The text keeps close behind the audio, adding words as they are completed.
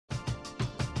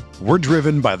We're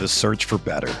driven by the search for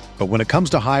better. But when it comes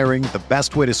to hiring, the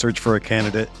best way to search for a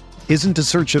candidate isn't to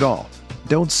search at all.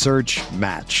 Don't search,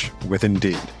 match with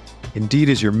Indeed. Indeed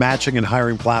is your matching and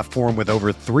hiring platform with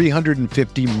over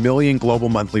 350 million global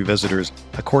monthly visitors,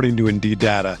 according to Indeed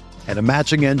data, and a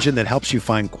matching engine that helps you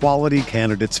find quality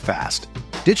candidates fast.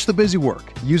 Ditch the busy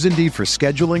work. Use Indeed for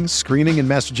scheduling, screening, and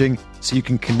messaging so you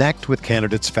can connect with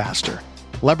candidates faster.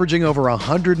 Leveraging over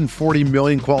 140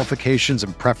 million qualifications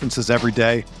and preferences every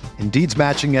day, Indeed's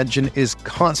matching engine is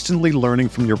constantly learning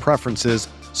from your preferences,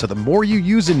 so the more you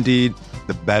use Indeed,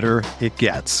 the better it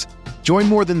gets. Join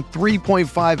more than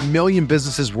 3.5 million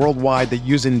businesses worldwide that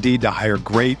use Indeed to hire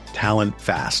great talent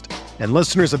fast. And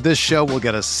listeners of this show will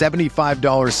get a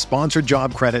 $75 sponsored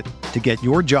job credit to get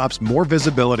your jobs more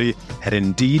visibility at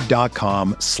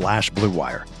Indeed.com/Blue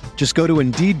Wire. Just go to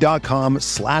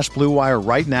Indeed.com/Blue Wire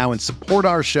right now and support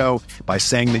our show by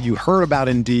saying that you heard about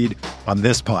Indeed on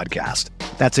this podcast.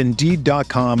 That's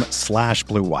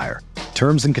Indeed.com/Blue Wire.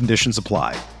 Terms and conditions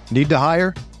apply. Need to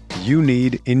hire? You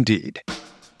need Indeed.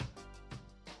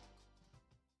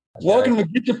 Welcome to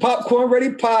Get Your Popcorn Ready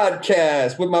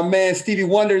podcast with my man Stevie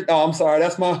Wonder. Oh, I'm sorry,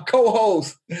 that's my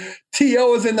co-host.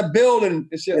 T.O. is in the building.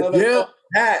 It's your other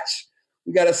Hatch.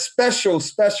 We got a special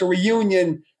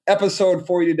reunion episode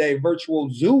for you today. Virtual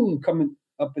Zoom coming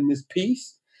up in this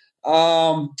piece.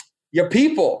 Your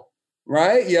people,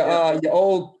 right? Your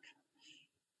old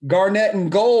Garnett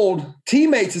and Gold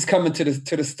teammates is coming to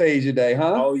the stage today,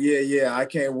 huh? Oh yeah. I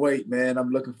can't wait, man.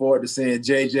 I'm looking forward to seeing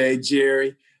JJ,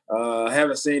 Jerry.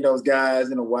 Haven't seen those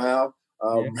guys in a while.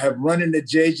 Have run into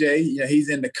JJ. You know, he's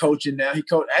into coaching now. He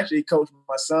coached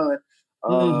my son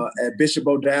at Bishop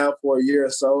O'Dowd for a year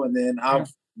or so, and then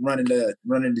I've run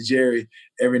into Jerry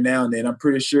every now and then. I'm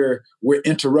pretty sure we're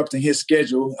interrupting his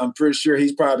schedule. I'm pretty sure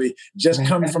he's probably just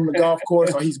coming from the golf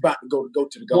course, or he's about to go to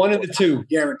the golf course. One of the two.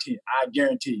 I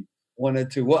guarantee. One or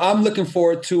two. Well, I'm looking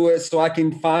forward to it so I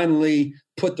can finally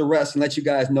put the rest and let you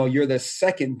guys know you're the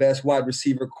second best wide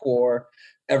receiver core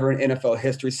ever in NFL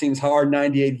history. Seems hard.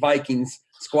 98 Vikings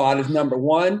squad is number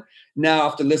one. Now,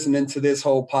 after listening to this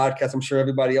whole podcast, I'm sure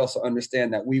everybody else will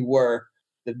understand that we were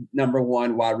the number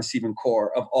one wide receiving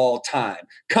core of all time.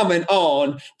 Coming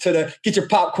on to the Get Your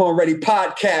Popcorn Ready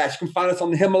podcast. You can find us on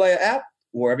the Himalaya app,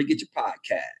 wherever you get your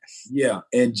podcasts. Yeah,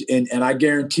 and I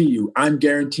guarantee you, I'm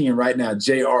guaranteeing right now,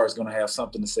 JR is going to have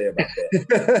something to say about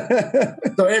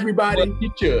that. So everybody, well,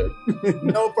 you should.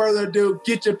 No further ado,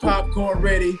 get your popcorn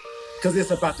ready, because it's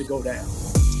about to go down.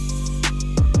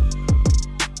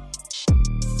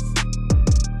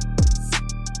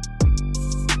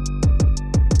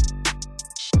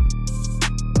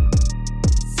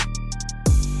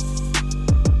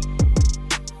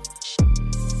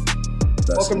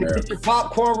 Welcome to Get Your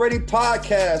Popcorn Ready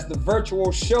podcast, the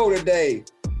virtual show today.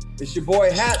 It's your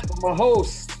boy Hat, my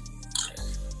host.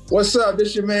 What's up?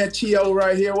 This your man T.O.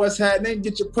 right here. What's happening?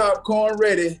 Get your popcorn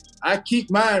ready. I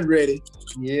keep mine ready.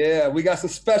 Yeah, we got some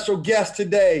special guests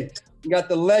today. We got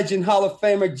the legend Hall of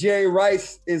Famer Jerry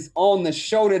Rice is on the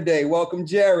show today. Welcome,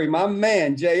 Jerry. My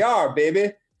man, JR,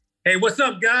 baby. Hey, what's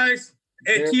up, guys?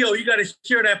 Hey, T.O., you got to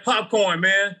share that popcorn,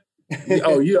 man.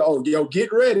 Yo,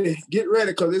 get ready,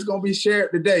 because it's gonna be shared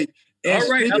today. And all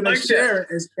right, speaking of sharing,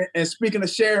 and speaking of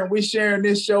sharing, we sharing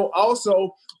this show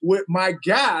also with my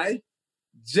guy,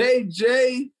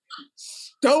 JJ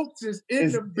Stokes is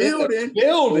in the building.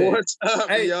 What's up,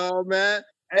 y'all, man?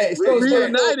 Hey, we're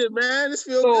reunited, man. This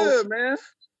feels good, man.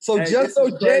 So just so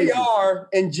JR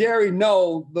and Jerry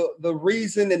know the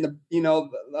reason and the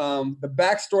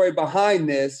backstory behind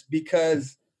this,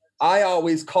 because I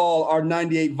always call our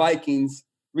 98 Vikings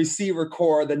receiver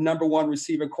core the number one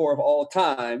receiver core of all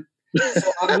time.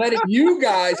 So I'm letting you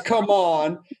guys come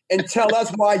on and tell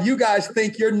us why you guys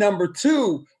think you're number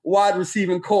two wide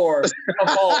receiving core of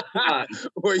all time.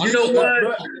 Well, you know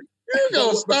what? You're going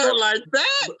to start like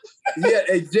that?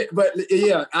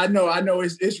 I know.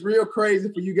 It's real crazy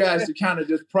for you guys to kind of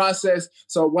just process.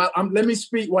 So let me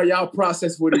speak while y'all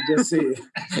process what he just said,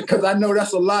 because I know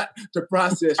that's a lot to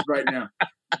process right now.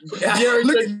 Jerry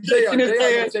shaking his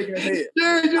head.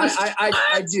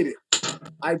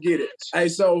 I get it. Hey,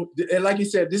 so and like you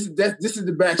said, this is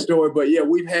the backstory. But yeah,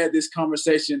 we've had this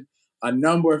conversation a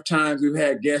number of times. We've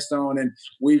had guests on, and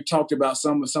we've talked about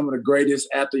some of the greatest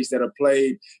athletes that have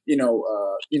played,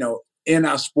 in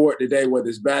our sport today, whether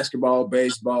it's basketball,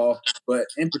 baseball, but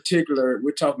in particular,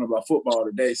 we're talking about football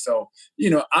today. So,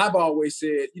 I've always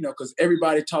said, because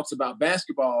everybody talks about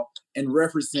basketball and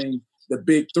referencing the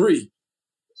big three.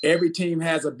 Every team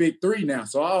has a big three now.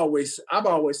 So I've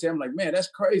always said, I'm like, man, that's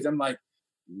crazy. I'm like,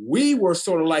 we were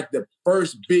sort of like the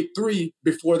first big three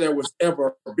before there was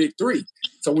ever a big three.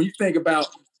 So when you think about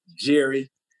Jerry,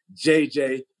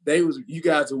 JJ. You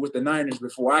guys were with the Niners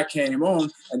before I came on.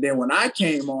 And then when I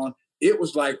came on, it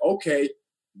was like, okay,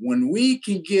 when we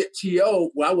can get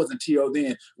T.O., well, I wasn't T.O.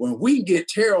 then, when we get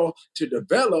Terrell to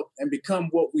develop and become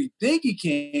what we think he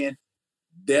can,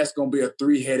 that's going to be a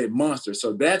three-headed monster.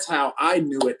 So that's how I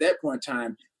knew at that point in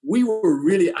time, we were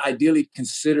really ideally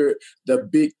considered the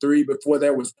big three before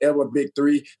there was ever a big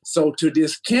three. So to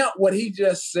discount what he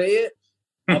just said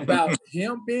about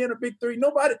him being a big three,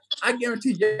 nobody, I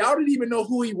guarantee y'all didn't even know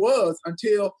who he was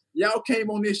until y'all came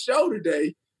on this show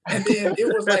today. And then it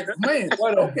was like, man,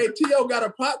 okay, T.O. got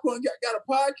a popcorn, got a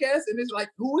podcast, and it's like,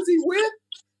 who is he with?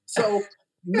 So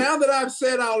now that I've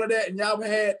said all of that and y'all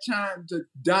have had time to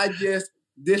digest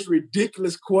this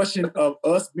ridiculous question of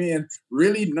us being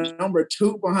really number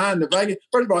two behind the Vikings.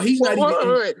 First of all, he's not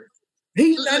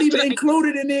even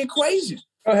included in the equation.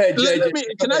 Go ahead, Jay.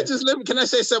 Can I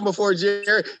say something before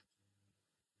Jerry?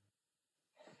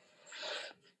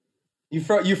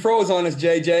 You froze on us,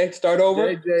 JJ. Start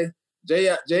over.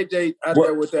 JJ out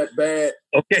there with that bad.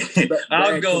 Okay,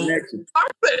 I'll go. Connection.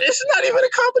 It's not even a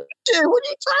competition. What are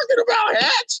you talking about,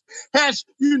 Hatch? Hatch,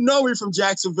 you know me from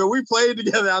Jacksonville. We played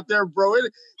together out there, bro.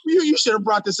 You should have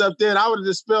brought this up then. I would have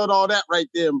dispelled all that right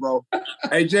then, bro.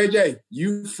 Hey, JJ,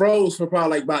 you froze for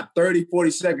probably like about 30,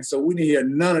 40 seconds, so we didn't hear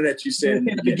none of that you said. In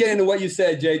the beginning of what you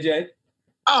said, JJ.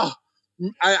 Oh,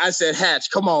 I said,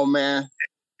 Hatch, come on, man.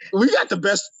 We got the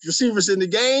best receivers in the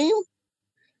game.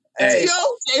 Hey,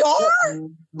 JR?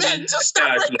 Man, just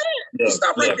stop right there.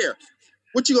 Stop right there.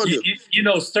 What you gonna do? You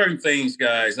know, certain things,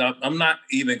 guys, I'm not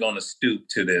even going to stoop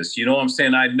to this. You know what I'm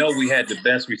saying? I know we had the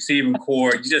best receiving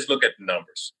core. You just look at the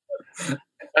numbers.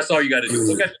 That's all you got to do.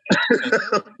 Look at the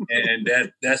numbers.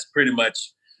 And that's pretty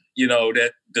much, you know,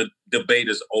 that the debate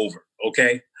is over,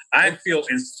 okay? I feel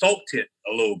insulted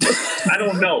a little bit. I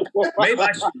don't know. Maybe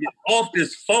I should get off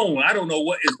this phone. I don't know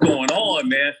what is going on,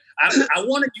 man. I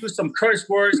want to use some curse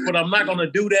words, but I'm not going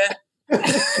to do that.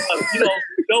 You know,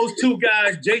 those two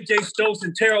guys, J.J. Stokes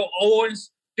and Terrell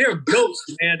Owens, they're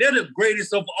ghosts, man. They're the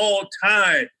greatest of all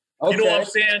time. Okay. You know what I'm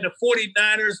saying? The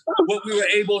 49ers, what we were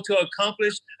able to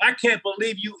accomplish, I can't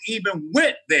believe you even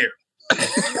went there.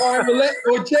 All right,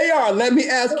 well, JR, let me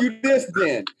ask you this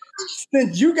then.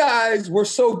 Since you guys were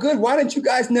so good, why didn't you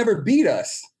guys never beat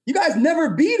us? You guys never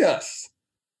beat us.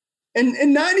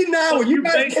 In 99, when you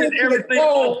guys came everything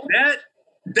off that,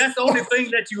 that's the only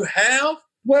thing that you have?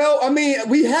 Well, I mean,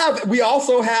 we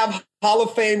also have Hall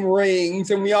of Fame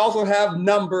rings, and we also have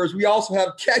numbers. We also have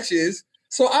catches.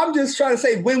 So I'm just trying to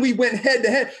say when we went head to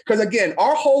head, because again,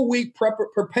 our whole week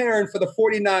preparing for the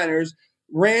 49ers,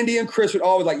 Randy and Chris would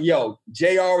always like, yo,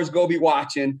 JR is going to be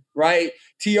watching, right?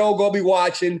 T.O. going to be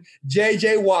watching,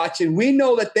 JJ watching. We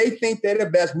know that they think they're the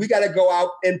best. We got to go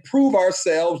out and prove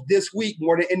ourselves this week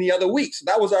more than any other week. So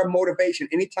that was our motivation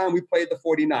anytime we played the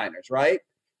 49ers, right?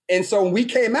 And so when we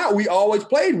came out, we always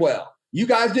played well. You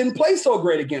guys didn't play so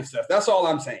great against us. That's all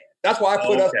I'm saying. That's why I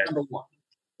put us number one.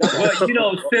 Well, you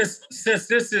know, since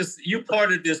this is you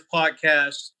part of this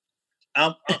podcast,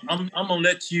 I'm gonna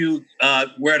let you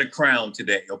wear the crown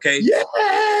today, okay? Yeah.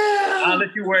 I'll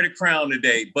let you wear the crown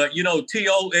today. But you know,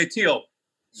 T.O.,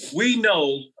 we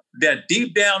know that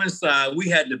deep down inside we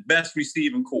had the best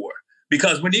receiving core.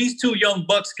 Because when these two young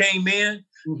bucks came in,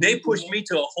 they pushed me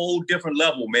to a whole different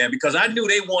level, man, because I knew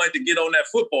they wanted to get on that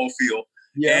football field.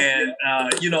 Yeah.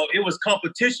 And you know, it was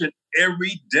competition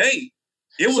every day.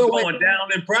 It was going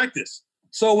down in practice.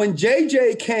 So when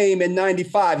JJ came in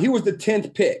 95, he was the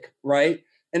 10th pick, right?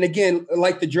 And again,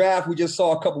 like the draft we just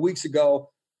saw a couple weeks ago,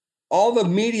 all the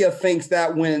media thinks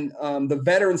that when the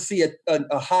veterans see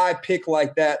a high pick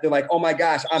like that, they're like, oh my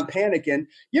gosh, I'm panicking.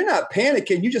 You're not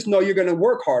panicking. You just know you're going to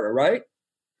work harder, right?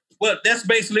 Well, that's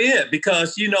basically it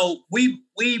because, you know, we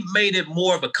made it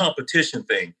more of a competition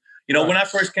thing. You know, when I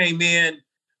first came in,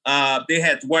 they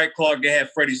had Dwight Clark, they had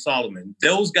Freddie Solomon.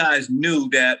 Those guys knew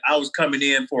that I was coming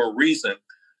in for a reason,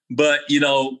 but, you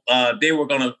know, they were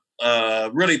going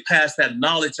to really pass that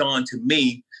knowledge on to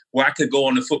me where I could go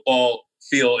on the football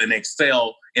field and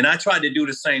excel. And I tried to do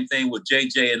the same thing with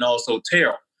JJ and also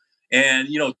Terrell. And,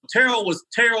 you know, Terrell was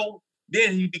Terrell,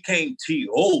 then he became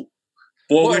T.O.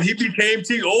 Well, when he became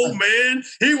T.O., man,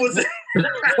 he was.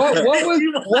 what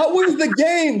was the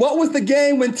game? What was the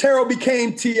game when Terrell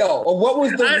became T.O.? Or what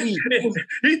was the week?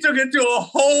 He took it to a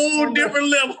whole different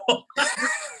level.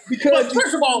 Because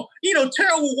first of all, you know,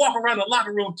 Terrell would walk around the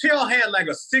locker room. Terrell had like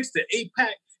a 6 to 8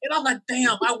 pack, and I'm like,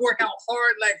 damn, I work out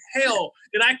hard like hell,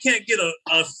 and I can't get a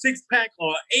 6-pack or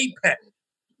an 8-pack.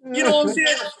 You know what I'm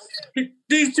saying?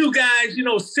 These two guys, you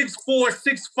know, 6'4",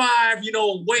 6'5", you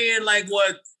know, weighing like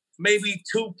what? maybe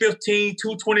 215,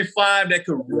 225 that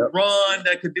could run,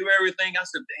 that could do everything. I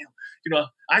said, damn, you know,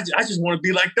 I just want to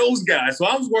be like those guys. So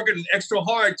I was working extra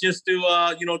hard just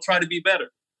to, you know, try to be better.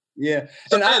 Yeah.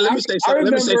 So, let me say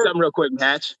something real quick,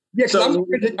 Hatch. Yeah, because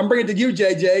I'm bringing it to you,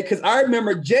 JJ, because I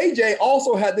remember JJ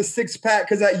also had the six-pack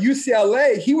because at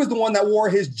UCLA, he was the one that wore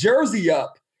his jersey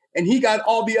up, and he got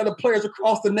all the other players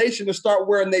across the nation to start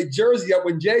wearing their jersey up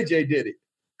when JJ did it.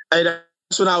 Hey,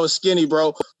 that's when I was skinny,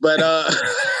 bro. But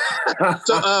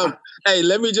hey,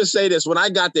 let me just say this. When I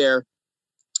got there,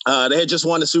 they had just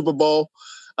won the Super Bowl.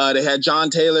 They had John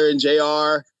Taylor and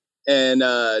JR and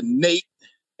Nate.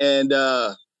 And,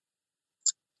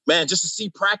 man, just to see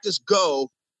practice go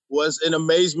was an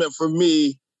amazement for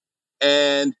me.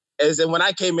 And when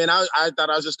I came in, I thought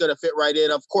I was just going to fit right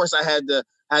in. Of course, I had to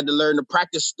learn to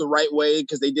practice the right way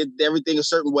because they did everything a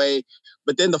certain way.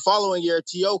 But then the following year,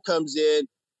 T.O. comes in,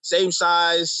 same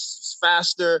size,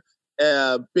 faster,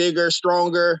 bigger,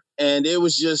 stronger. And it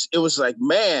was like,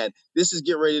 man, this is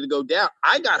getting ready to go down.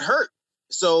 I got hurt.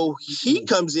 So he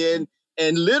comes in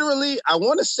and literally, I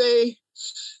want to say,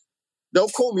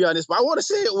 don't quote me on this, but I want to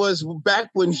say it was back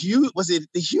when was it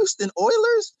the Houston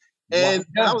Oilers? And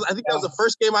I think that was the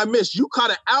first game I missed. You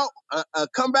caught it out,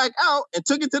 come back out and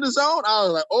took it to the zone. I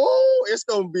was like, oh, it's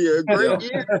going to be a great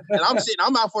year. And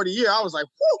I'm out for the year. I was like,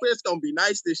 whoa, it's going to be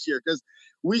nice this year. Because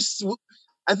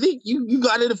I think you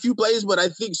got it a few plays, but I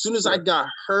think as soon as I got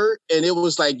hurt and it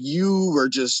was like you were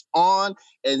just on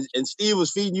and Steve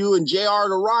was feeding you and JR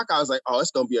the rock, I was like, oh,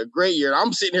 it's going to be a great year.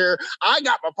 I'm sitting here. I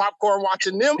got my popcorn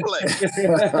watching them play.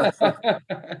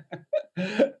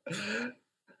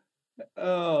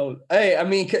 Oh, hey, I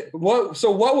mean, what was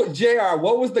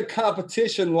the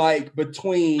competition like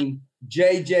between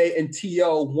JJ and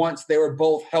T.O. once they were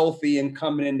both healthy and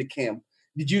coming into camp?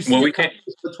 Did you see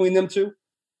competition between them two?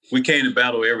 We came to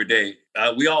battle every day.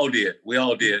 We all did.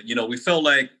 You know, we felt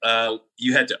like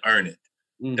you had to earn it.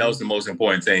 Mm-hmm. That was the most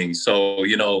important thing. So,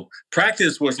 you know,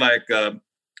 practice was like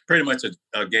pretty much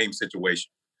a game situation.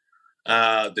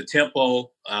 The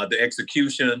tempo, the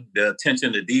execution, the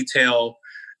attention to detail.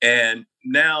 And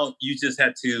now you just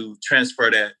had to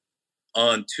transfer that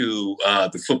onto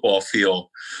the football field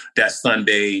that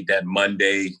Sunday, that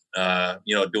Monday,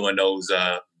 you know, doing those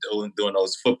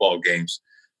football games.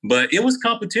 But it was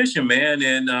competition, man,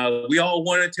 and we all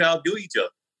wanted to outdo each other.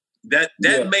 That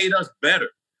made us better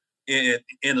in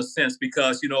a sense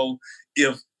because, you know,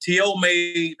 if T.O.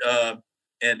 made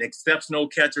an exceptional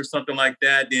catch or something like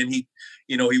that, then he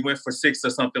went for 6 or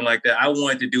something like that. I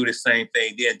wanted to do the same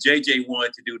thing. Then JJ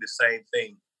wanted to do the same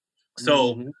thing.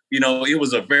 So, you know, it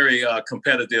was a very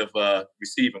competitive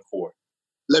receiving corps.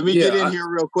 Let me get in here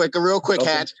real quick, okay.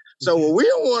 Hatch. So when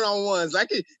we're one-on-ones,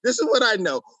 this is what I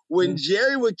know. When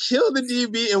Jerry would kill the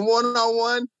DB in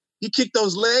one-on-one, he kicked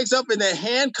those legs up and that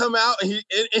hand come out and he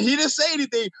didn't say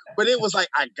anything, but it was like,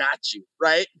 I got you,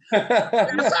 right?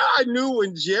 That's how I knew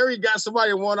when Jerry got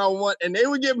somebody one-on-one and they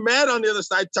would get mad on the other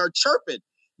side, start chirping.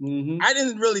 Mm-hmm. I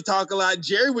didn't really talk a lot.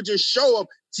 Jerry would just show up.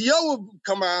 T.O. would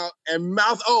come out and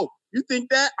mouth, oh, you think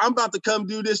that? I'm about to come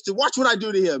do this to watch what I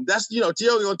do to him. That's, you know,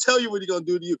 T.O. going to tell you what he's going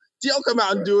to do to you. T.O. come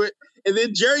out and do it. And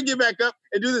then Jerry get back up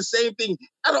and do the same thing.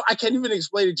 I can't even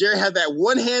explain it. Jerry had that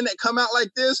one hand that come out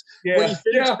like this when he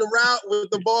finished the route with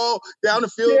the ball down the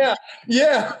field.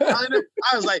 Yeah.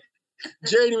 I was like,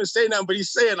 Jerry didn't even say nothing, but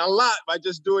he's saying a lot by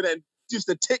just doing that. Used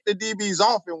to tick the DBs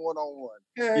off in one-on-one.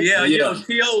 Yeah, you know,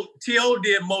 T.O.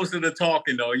 did most of the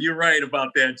talking, though. You're right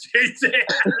about that, JJ.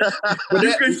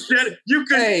 You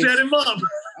could set him up.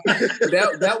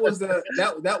 that was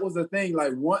the thing.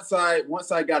 Like once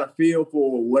I got a feel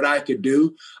for what I could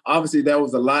do, obviously that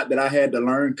was a lot that I had to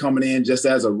learn coming in just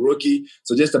as a rookie.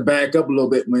 So just to back up a little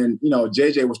bit, when, you know,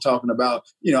 JJ was talking about,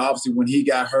 you know, obviously when he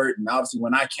got hurt and obviously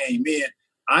when I came in,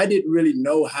 I didn't really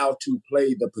know how to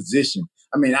play the position.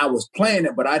 I mean, I was playing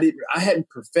it, but I hadn't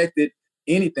perfected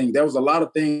anything. There was a lot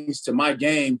of things to my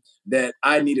game that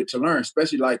I needed to learn,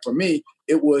 especially like for me,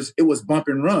 it was bump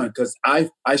and run because I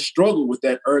struggled with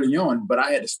that early on, but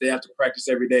I had to stay after practice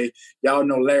every day. Y'all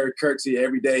know Larry Kirksey,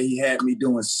 every day he had me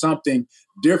doing something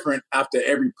different after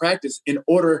every practice in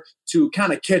order to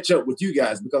kind of catch up with you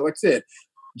guys. Because like I said,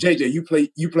 JJ, you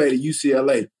played at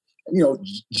UCLA. You know,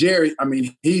 Jerry, I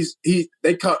mean, he has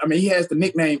the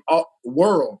nickname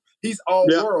World. He's all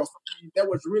world. So that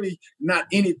was really not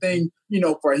anything, you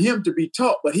know, for him to be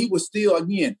taught, but he was still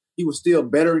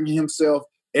bettering himself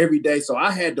every day. So I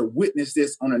had to witness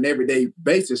this on an everyday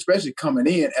basis, especially coming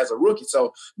in as a rookie.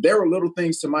 So there were little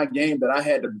things to my game that I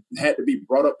had to be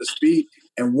brought up to speed.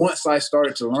 And once I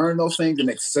started to learn those things and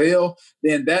excel,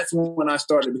 then that's when I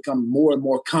started to become more and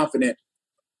more confident.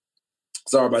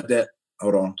 Sorry about that.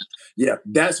 hold on. Yeah,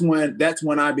 that's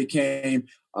when I became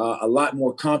a lot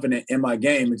more confident in my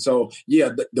game. And so, yeah,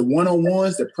 the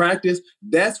one-on-ones, the practice,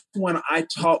 that's when I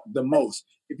talk the most.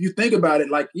 If you think about it,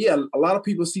 like, yeah, a lot of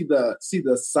people see the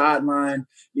sideline,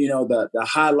 the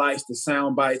highlights, the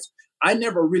sound bites. I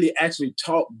never really actually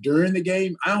talked during the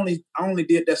game. I only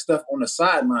did that stuff on the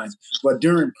sidelines. But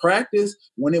during practice,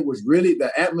 when it was really,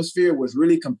 the atmosphere was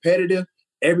really competitive,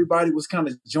 everybody was kind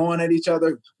of joining at each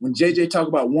other. When JJ talked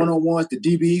about one-on-ones, the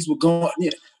DBs were going,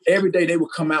 every day they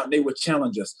would come out and they would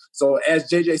challenge us. So as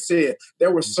JJ said,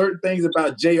 there were certain things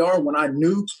about JR when I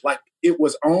knew, like, it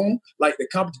was on, like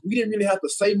we didn't really have to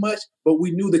say much, but we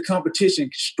knew the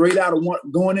competition straight out of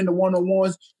going into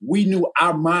one-on-ones. We knew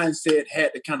our mindset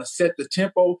had to kind of set the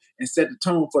tempo and set the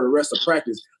tone for the rest of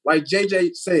practice. Like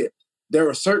JJ said, there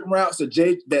were certain routes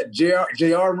that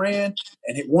JR ran,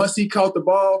 and once he caught the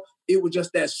ball, it was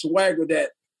just that swagger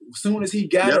that as soon as he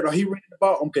got it or he ran the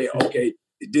ball, okay,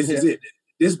 this is it.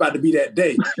 This is about to be that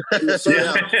day.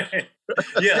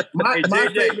 My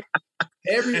favorite.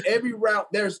 Every route,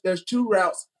 there's two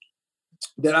routes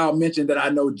that I'll mention that I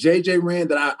know JJ ran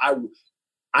that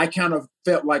I kind of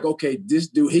felt like, okay, this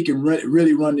dude, he can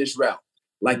really run this route.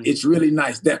 Like, it's really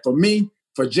nice. That for me,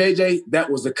 for JJ,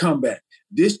 that was the comeback.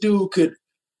 This dude could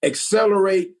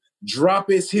accelerate,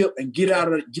 drop his hip, and get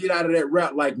out of that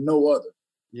route like no other.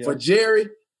 Yeah. For Jerry,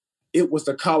 it was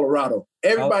the Colorado.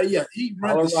 Everybody, he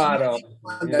ran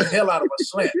the hell out of a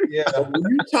slant. Yeah. But when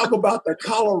you talk about the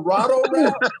Colorado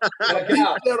route,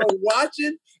 people that are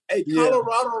watching, a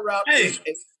Colorado route is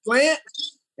a slant,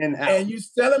 and you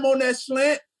sell him on that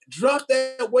slant, drop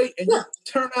that weight, and you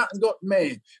turn out and go,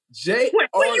 man, Jay.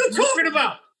 What are you talking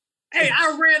about? Hey,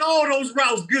 I ran all those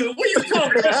routes good. What are you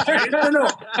talking about? No.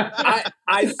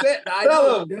 I said, I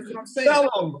know. That's what I'm saying.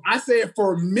 I said,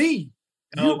 for me,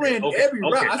 you ran every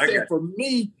route. I said, for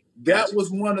me, that was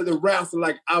one of the routes.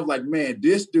 Like, I was like, man,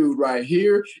 this dude right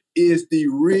here is the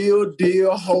real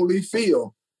deal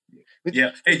Holyfield.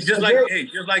 Yeah. Hey, just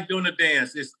like doing the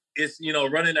dance. It's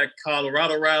running that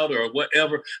Colorado route or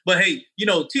whatever. But hey,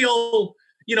 T.O.,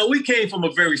 we came from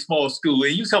a very small school,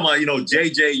 and you talking about,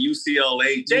 JJ,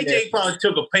 UCLA. JJ probably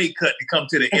took a pay cut to come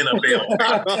to the NFL.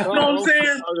 You know what I'm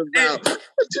saying?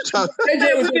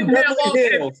 JJ was in Beverly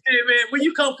Hills. Hey, man, when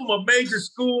you come from a major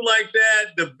school like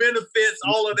that, the benefits,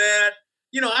 all of that,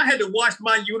 I had to wash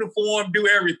my uniform, do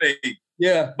everything.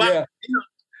 Yeah, but,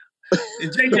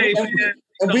 and JJ, man,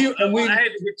 I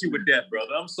had to hit you with that,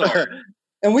 brother. I'm sorry.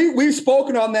 And we've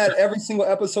spoken on that every single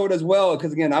episode as well,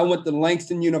 because, again, I went to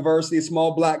Langston University, a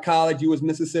small black college. You was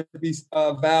Mississippi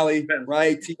Valley,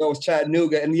 right? T.O. was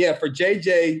Chattanooga. And, for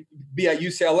JJ be at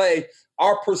UCLA,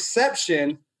 our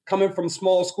perception coming from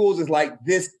small schools is like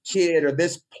this kid or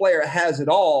this player has it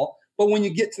all. But when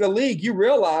you get to the league, you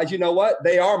realize, you know what?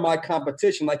 They are my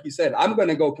competition. Like you said, I'm going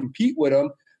to go compete with them.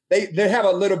 They have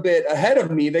a little bit ahead of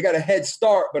me. They got a head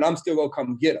start, but I'm still going to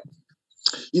come get them.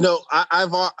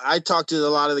 I talk to a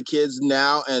lot of the kids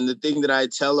now, and the thing that I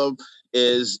tell them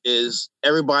is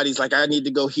everybody's like, I need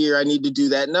to go here, I need to do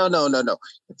that. No.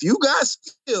 If you got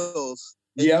skills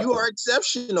and you are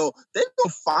exceptional, they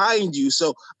will find you.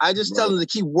 So I just tell them to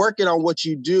keep working on what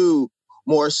you do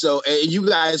more so. And you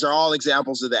guys are all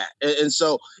examples of that. And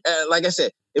so, like I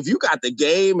said, if you got the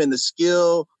game and the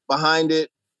skill behind it,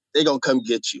 they're going to come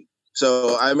get you.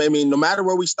 So, I mean, no matter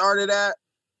where we started at,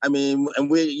 and we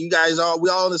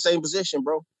all in the same position,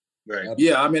 bro. Right.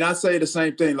 Yeah, I say the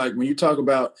same thing. Like, when you talk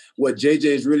about what JJ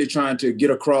is really trying to get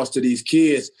across to these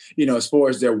kids, as far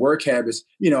as their work habits,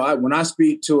 when I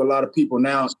speak to a lot of people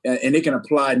now, and it can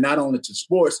apply not only to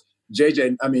sports,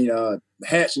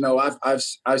 Hatch,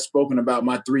 I've spoken about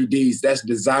my 3 Ds. That's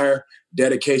desire,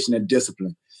 dedication, and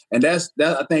discipline. And that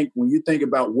I think when you think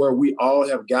about where we all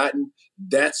have gotten,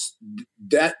 that's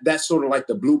sort of like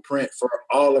the blueprint for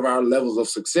all of our levels of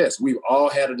success. We've all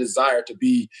had a desire to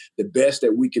be the best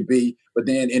that we could be, but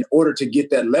then in order to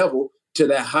get that level to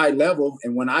that high level,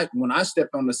 and when I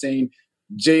stepped on the scene,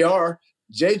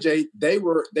 JJ, they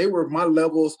were my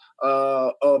levels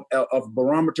of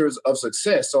barometers of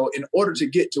success. So in order to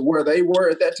get to where they were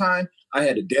at that time, I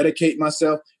had to dedicate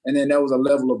myself, and then there was a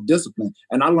level of discipline.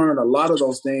 And I learned a lot of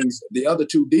those things, the other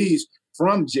 2 Ds,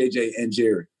 from JJ and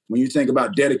Jerry. When you think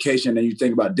about dedication and you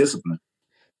think about discipline.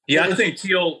 Yeah, I think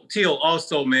T.O.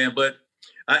 also, man, but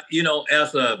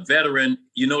as a veteran,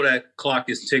 that clock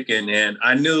is ticking, and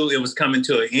I knew it was coming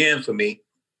to an end for me.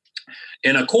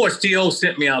 And of course, T.O.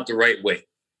 sent me out the right way.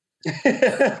 You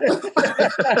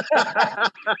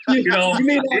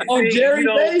mean on Jerry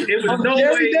Day?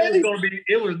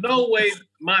 It was no way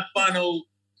my final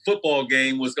football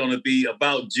game was going to be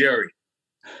about Jerry.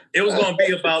 It was going to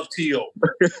be about T.O.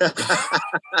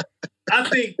 I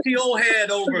think T.O.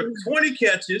 had over 20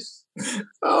 catches.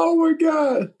 Oh my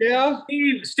God. Yeah.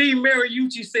 Steve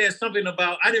Mariucci said something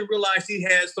about, I didn't realize he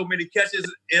had so many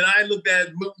catches. And I looked at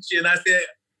Moochie and I said,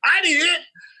 I did.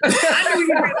 I knew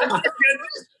he had so many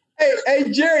catches.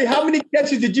 Hey, Jerry, how many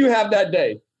catches did you have that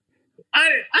day?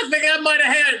 I think I might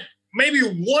have had maybe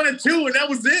 1 or 2, and that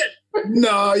was it.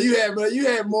 No, you had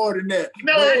more than that.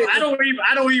 No, Hey. I don't even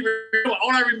remember.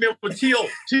 All I remember was Teal.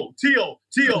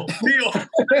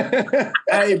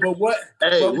 Hey, but what?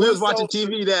 Hey, but we was what's watching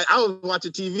TV. I was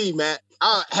watching TV, Matt.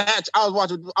 I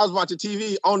was watching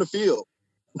TV on the field.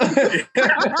 I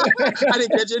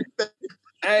didn't catch anything.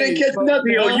 Hey, Didn't catch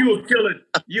nothing. Teal, Huh? you were killing.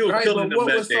 You were right, killing but them what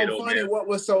that was day, so though, funny? man. What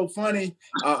was so funny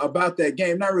about that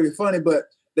game? Not really funny, but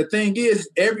the thing is,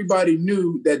 everybody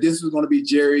knew that this was going to be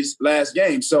Jerry's last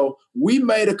game. So we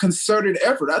made a concerted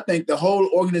effort. I think the whole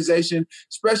organization,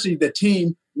 especially the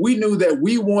team, we knew that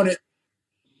we wanted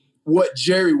what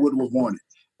Jerry would have wanted.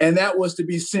 And that was to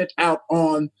be sent out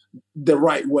on the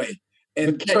right way.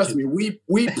 And trust me, we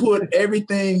put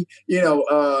everything,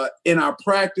 in our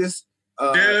practice.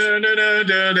 Everything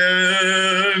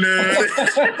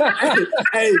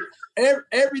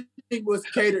was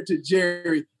catered to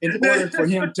Jerry in order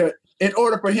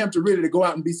for him to really to go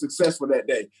out and be successful that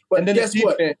day. But guess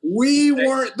what? We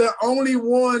weren't the only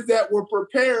ones that were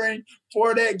preparing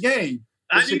for that game.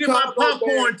 I needed my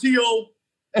popcorn, T.O.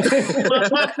 My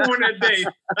popcorn that day.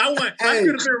 I could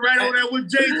have been right on there with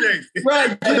JJ.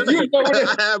 Right. I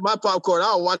had my popcorn.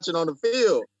 I was watching on the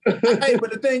field. Hey,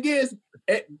 but the thing is,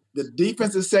 the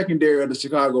defensive secondary of the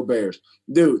Chicago Bears,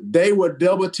 dude, they were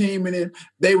double teaming him.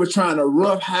 They were trying to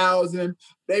roughhouse him.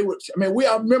 I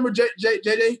remember JR,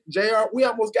 we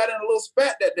almost got in a little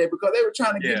spat that day because they were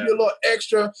trying to give you a little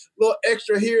extra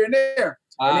here and there.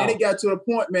 Wow. And then it got to the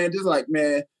point, man, just like,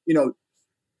 man,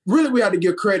 really we had to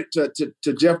give credit to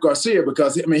Jeff Garcia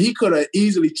because, he could have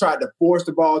easily tried to force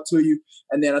the ball to you.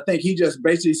 And then I think he just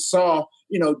basically saw,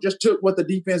 just took what the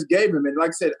defense gave him. And like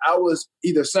I said, I was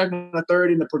either second or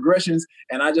third in the progressions,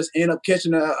 and I just ended up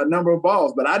catching a number of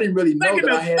balls. But I didn't really know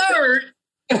that I had third.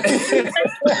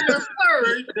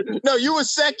 No, you were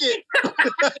second.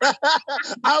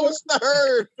 I was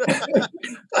third.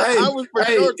 I was for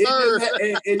sure third.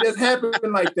 It just happened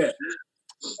like that.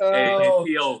 Hey,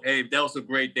 T.O., that was a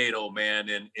great day, though, man.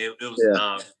 And it was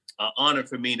an honor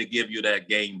for me to give you that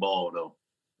game ball, though.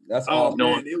 That's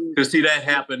awesome. To see that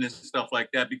happen and stuff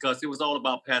like that, because it was all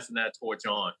about passing that torch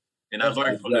on. And I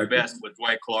learned from the best with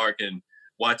Dwight Clark and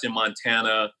watching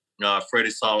Montana, Freddie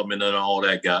Solomon, and all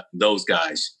those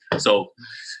guys. So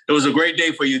it was a great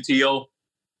day for you, T.O.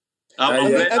 I'm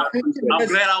glad I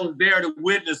was there to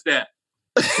witness that.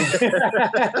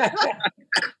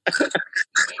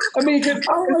 How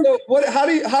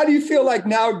do you feel like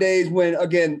nowadays when,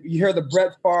 again, you hear the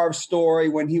Brett Favre story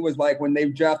when he was like, when they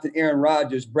drafted Aaron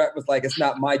Rodgers, Brett was like, it's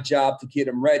not my job to get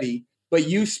him ready. But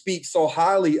you speak so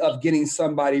highly of getting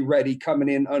somebody ready coming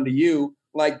in under you.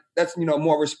 Like, that's,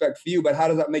 more respect for you. But how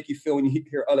does that make you feel when you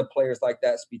hear other players like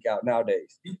that speak out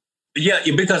nowadays? Yeah,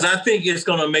 because I think it's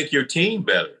going to make your team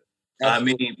better.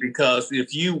 Absolutely. Because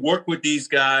if you work with these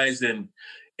guys and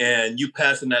you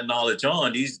passing that knowledge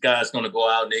on, these guys are going to go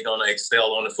out and they're going to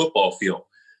excel on the football field.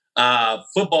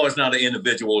 Football is not an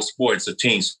individual sport; it's a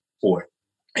team sport.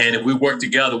 And if we work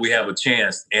together, we have a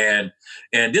chance. And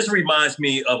this reminds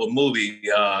me of a movie,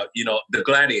 The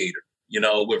Gladiator,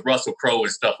 with Russell Crowe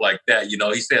and stuff like that.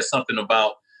 He said something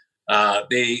about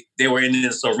they were in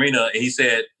this arena, and he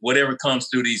said, whatever comes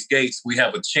through these gates, we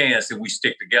have a chance if we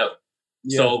stick together.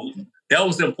 Yeah. So that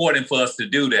was important for us to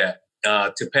do that,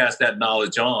 to pass that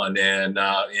knowledge on. And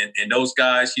those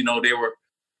guys, they were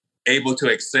able to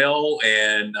excel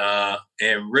and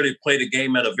really play the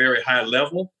game at a very high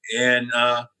level and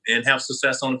have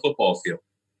success on the football field.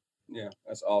 Yeah,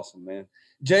 that's awesome, man.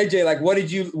 JJ, like, what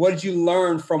did you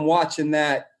learn from watching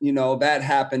that, that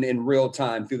happen in real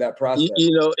time through that process?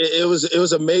 It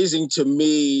was amazing to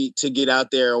me to get out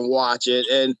there and watch it.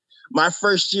 And my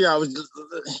first year,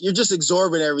 you're just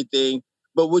absorbing everything.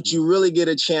 But what you really get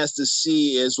a chance to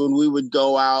see is when we would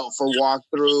go out for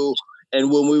walkthrough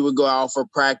and when we would go out for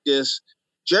practice,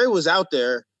 Jerry was out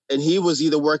there and he was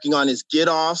either working on his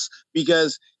get-offs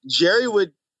because Jerry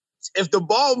would, if the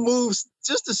ball moves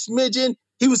just a smidgen,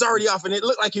 he was already off and it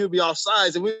looked like he would be off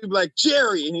sides. And we'd be like,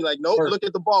 Jerry. And he's like, nope, look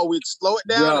at the ball. We'd slow it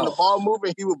down and the ball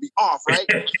moving, he would be off, right?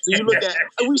 So you look at,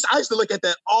 I used to look at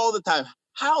that all the time.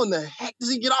 how in the heck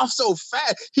does he get off so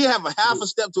fast? He have a half a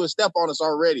step to a step on us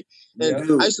already.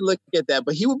 And I used to look at that,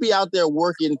 but he would be out there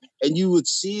working, and you would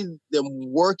see them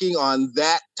working on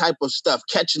that type of stuff,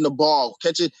 catching the ball,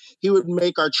 He would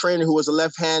make our trainer, who was a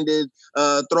left-handed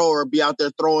thrower, be out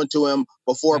there throwing to him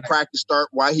before practice start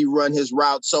while he run his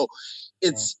route. So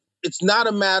it's not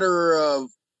a matter of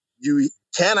you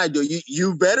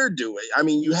better do it. I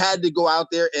mean, you had to go out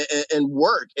there and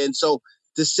work. And so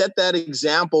to set that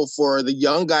example for the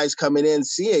young guys coming in,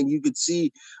 you could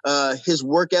see his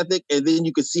work ethic, and then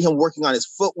you could see him working on his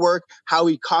footwork, how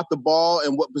he caught the ball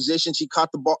and what positions he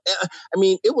caught the ball. I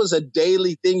mean, it was a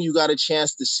daily thing you got a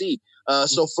chance to see.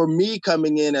 So for me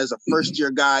coming in as a first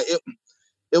year guy,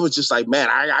 it was just like, man,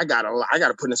 I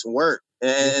gotta put in some work.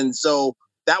 And so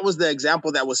that was the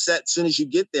example that was set as soon as you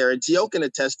get there. And T.O. can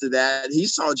attest to that. He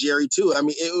saw Jerry too. I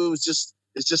mean, it's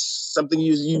just something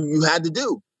you had to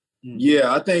do.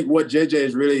 Yeah, I think what JJ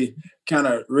is really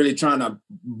trying to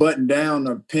button down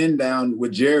or pin down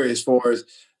with Jerry as far as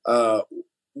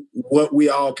what we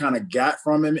all kind of got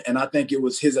from him. And I think it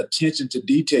was his attention to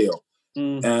detail.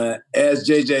 As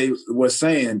JJ was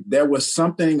saying, there was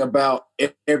something about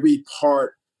every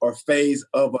part or phase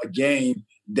of a game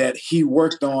that he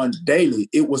worked on daily.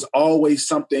 It was always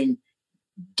something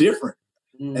different.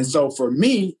 And so for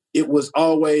me, it was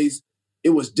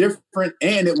different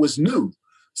and it was new.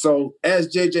 So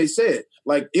as JJ said,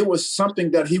 like, it was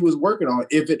something that he was working on.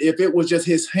 If it was just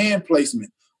his hand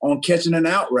placement on catching an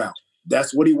out route,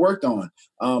 that's what he worked on.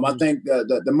 I think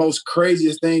the most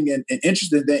craziest thing and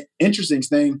interesting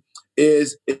thing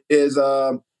is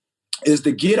the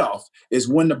get off, is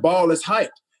when the ball is hyped.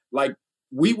 Like,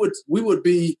 we would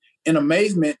be in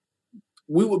amazement.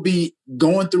 We would be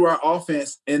going through our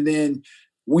offense, and then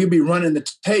we'd be running the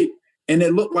tape, and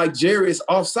it looked like Jerry is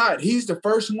offside. He's the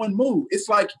first one moved. It's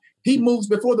like he moves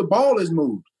before the ball is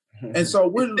moved. And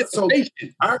so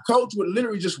our coach would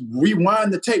literally just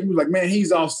rewind the tape. We're like, man,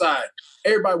 he's offside.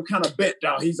 Everybody would kind of bet,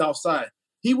 he's offside.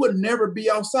 He would never be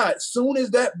offside. As soon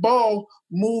as that ball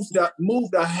moved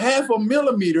a half a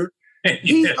millimeter,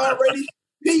 he's already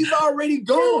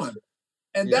gone.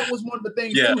 And that was one of the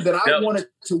things too that I wanted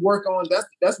to work on.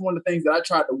 That's one of the things that I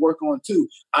tried to work on too.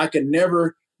 I could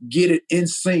never get it in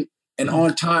sync and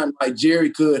on time like Jerry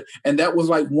could. And that was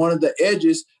like one of the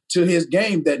edges to his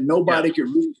game that nobody could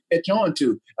really catch on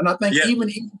to. And I think even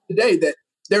today that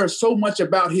there is so much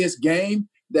about his game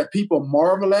that people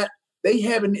marvel at. They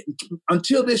haven't,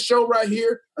 until this show right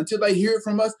here, until they hear it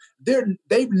from us,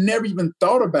 they've never even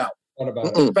thought about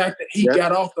the fact that he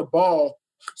got off the ball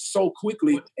so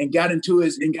quickly and got into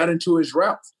his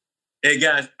routes. Hey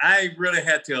guys, I really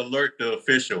had to alert the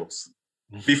officials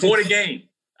before the game.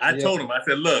 I told them, I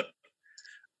said, look,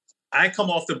 I come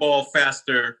off the ball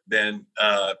faster than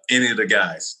any of the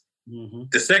guys.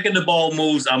 The second the ball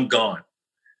moves, I'm gone.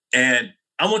 And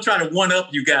I'm going to try to one-up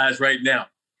you guys right now.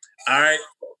 All right?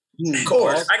 Of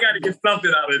course. I got to get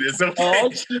something out of this. Okay?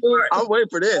 I'll wait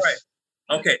for this.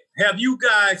 Right. Okay. Have you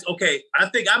guys, I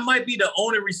think I might be the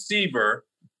only receiver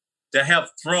to have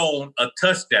thrown a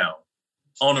touchdown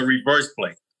on a reverse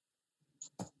play.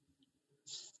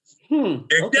 You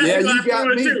got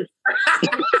me.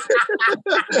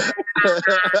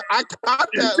 I caught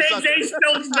that. JJ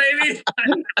Stokes, baby.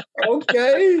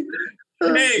 Okay.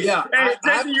 Hey,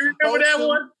 Jason, you remember that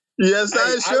one? Yes,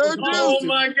 I sure do. Oh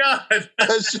my God.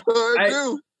 I sure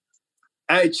do.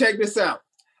 Hey, check this out.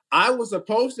 I was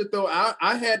supposed to throw out,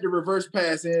 I had the reverse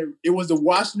pass in. It was the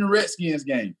Washington Redskins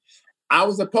game. I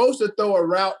was supposed to throw a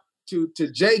route to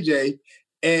JJ,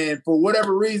 and for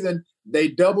whatever reason, they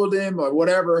doubled him or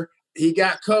whatever. He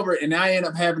got covered, and I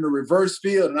ended up having a reverse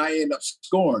field, and I ended up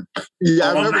scoring. Yeah,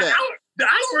 I remember that.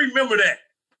 I don't remember that.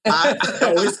 I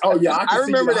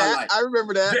remember that. I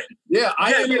remember that. Yeah,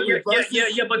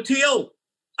 but T.O.,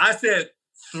 I said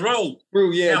throw.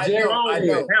 I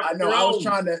know.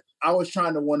 I was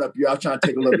trying to one up you. I was trying to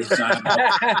take a little bit of shine.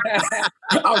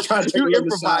 I was trying to take a little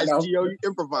bit of shine. You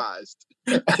improvised.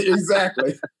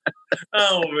 Exactly.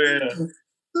 Oh man.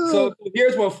 So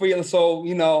here's what for you. So,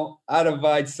 out of,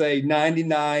 I'd say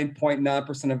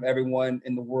 99.9% of everyone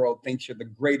in the world thinks you're the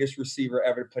greatest receiver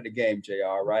ever to play the game,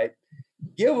 JR, right?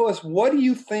 Give us, what do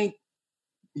you think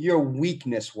your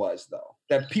weakness was, though,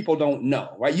 that people don't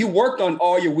know, right? You worked on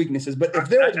all your weaknesses, but if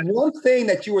there was one thing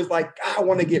that you was like, I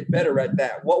want to get better at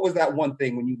that, what was that one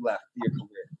thing when you left your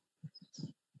career?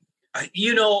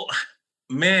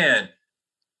 Man,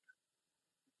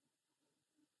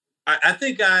 I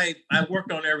think I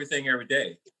worked on everything every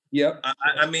day. Yep.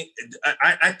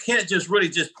 I can't just really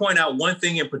just point out one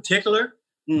thing in particular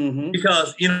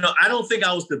because, I don't think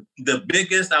I was the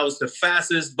biggest, I was the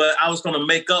fastest, but I was going to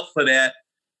make up for that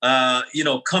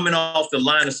coming off the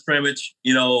line of scrimmage,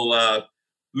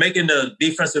 making the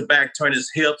defensive back turn his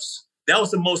hips. That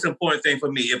was the most important thing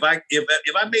for me. If I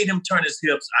made him turn his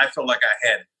hips, I felt like I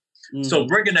had it. Mm-hmm. So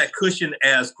bringing that cushion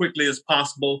as quickly as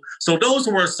possible. So those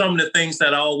were some of the things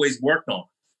that I always worked on.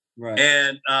 Right.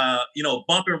 And,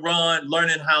 bump and run,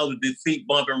 learning how to defeat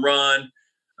bump and run,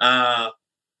 and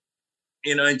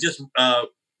just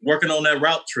working on that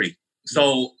route tree.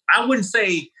 So I wouldn't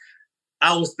say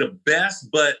I was the best,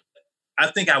 but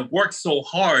I think I worked so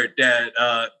hard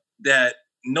that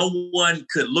no one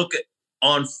could look at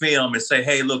on film and say,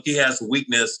 hey, look, he has a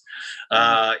weakness,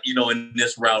 in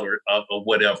this route or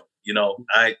whatever.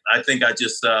 I think I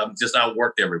just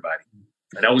outworked everybody.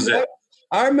 And that was it.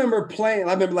 I remember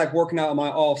working out in my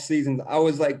off seasons. I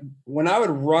was like, when I would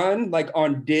run like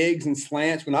on digs and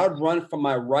slants, when I would run from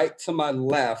my right to my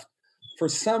left, for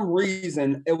some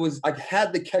reason, it was I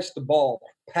had to catch the ball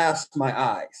past my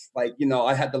eyes. Like,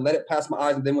 I had to let it pass my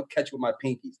eyes and then would catch it with my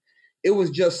pinkies. It was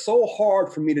just so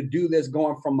hard for me to do this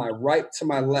going from my right to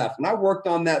my left. And I worked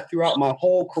on that throughout my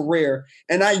whole career.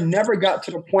 And I never got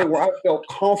to the point where I felt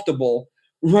comfortable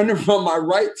running from my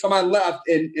right to my left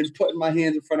and putting my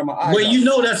hands in front of my eyes.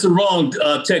 Well, that's the wrong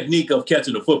technique of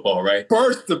catching the football, right?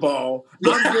 First of all,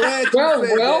 I'm glad you said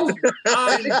that.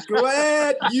 I'm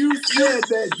glad you said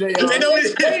that, JR.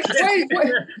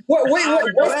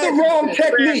 Wait. What's the wrong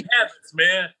technique? Habits,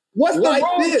 man. What's the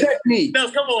wrong technique? Now,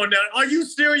 come on now. Are you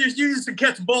serious? You used to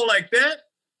catch the ball like that?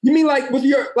 You mean like with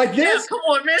your like this? Yeah, come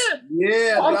on, man.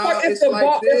 Yeah, if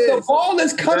the ball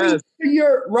is coming to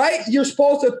your right, you're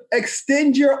supposed to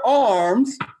extend your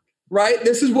arms, right?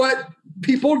 This is what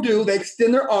people do. They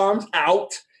extend their arms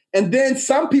out. And then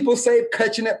some people say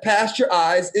catching it past your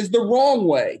eyes is the wrong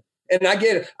way. And I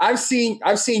get it. I've seen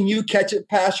you catch it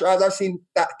past your eyes. I've seen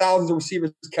thousands of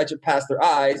receivers catch it past their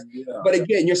eyes. Yeah. But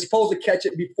again, you're supposed to catch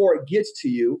it before it gets to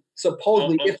you.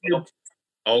 Supposedly, if you're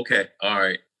okay, all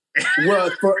right. Well,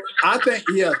 I think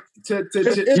To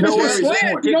can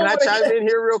I chime in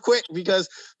here real quick, because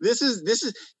this is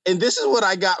what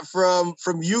I got from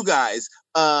you guys.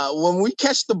 When you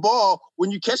catch the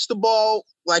ball,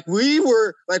 like we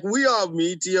are,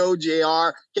 me, T.O.,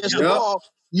 JR, catch the ball.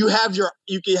 You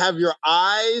can have your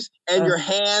eyes and your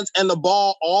hands and the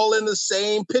ball all in the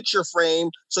same picture frame,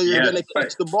 so you're going to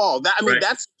catch the ball.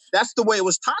 That's the way it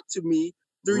was taught to me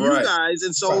through you guys,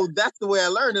 and so that's the way I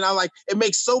learned. And I'm like, it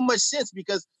makes so much sense,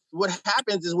 because what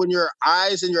happens is when your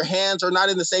eyes and your hands are not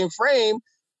in the same frame,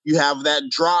 you have that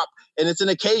drop, and it's an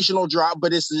occasional drop,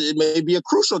 but it may be a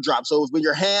crucial drop. So when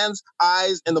your hands,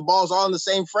 eyes, and the ball's all in the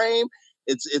same frame,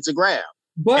 it's a grab.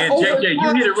 And JJ,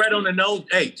 you hit it right on the nose.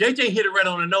 Hey, JJ hit it right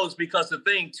on the nose, because the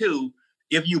thing too,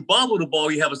 if you bobble the ball,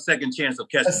 you have a second chance of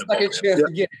catching the ball. Chance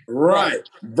to get it. Right.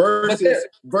 Versus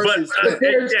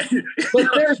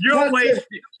your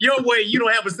way, you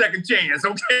don't have a second chance,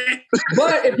 okay?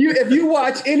 But if you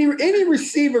watch any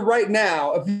receiver right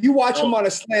now, if you watch them on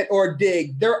a slant or a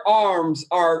dig, their arms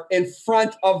are in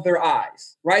front of their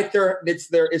eyes, right? It's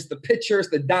the pitcher, it's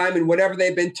the diamond, whatever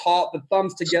they've been taught, the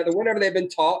thumbs together, whatever they've been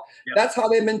taught. Yep. That's how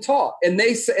they've been taught. And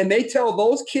they tell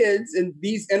those kids and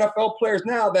these NFL players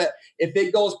now that if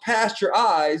it goes past your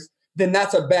eyes, then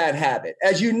that's a bad habit.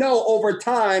 As you know, over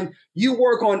time, you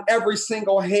work on every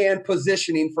single hand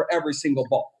positioning for every single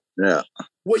ball. Yeah.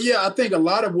 Well, yeah, I think a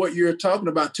lot of what you're talking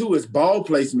about too is ball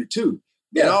placement too.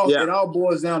 It all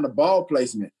boils down to ball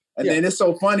placement. And then it's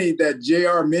so funny that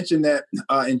JR mentioned that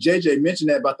and JJ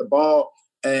mentioned that about the ball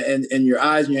and your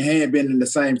eyes and your hand being in the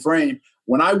same frame.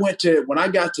 When I got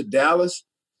to Dallas,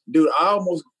 dude, I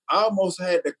almost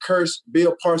had to curse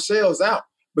Bill Parcells out,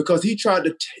 because he tried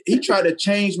to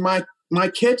change my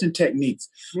catching techniques,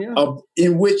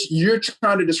 in which you're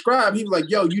trying to describe. He was like,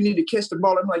 "Yo, you need to catch the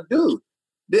ball." I'm like, "Dude,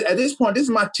 at this point, this is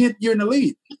my 10th year in the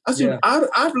league.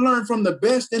 I've learned from the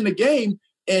best in the game,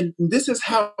 and this is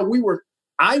how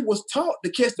I was taught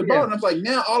to catch the ball." And I was like,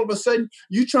 now all of a sudden,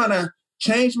 you trying to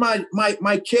change my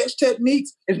catch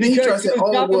techniques? It's because you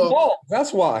got the ball.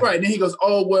 That's why. Right. And then he goes,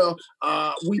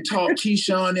 we taught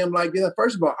Keyshawn him like that.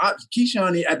 First of all,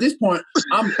 Keyshawn, at this point,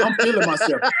 I'm feeling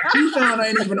myself. Keyshawn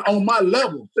ain't even on my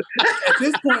level. At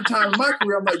this point in time in my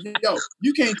career, I'm like, yo,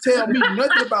 you can't tell me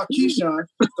nothing about Keyshawn,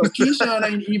 because Keyshawn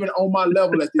ain't even on my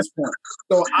level at this point.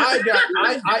 So I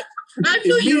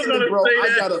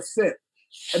got upset.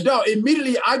 And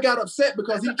immediately I got upset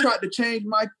because he tried to change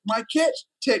my catch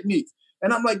techniques.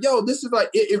 And I'm like, yo, this is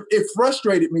like, it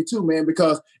frustrated me too, man,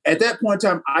 because at that point in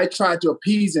time, I tried to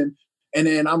appease him. And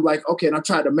then I'm like, okay, and I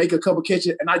tried to make a couple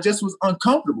catches, and I just was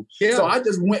uncomfortable. Yeah. So I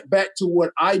just went back to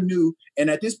what I knew. And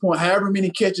at this point, however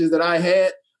many catches that I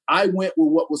had, I went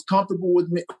with what was comfortable with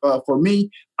me. For me,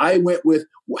 I went with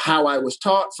how I was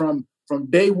taught from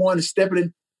day one,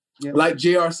 stepping in, like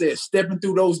JR said, stepping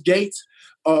through those gates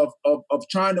of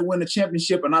trying to win a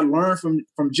championship. And I learned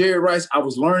from Jerry Rice. I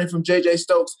was learning from JJ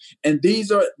Stokes. And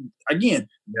these are, again,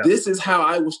 this is how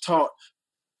I was taught.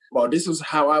 Well, this is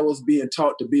how I was being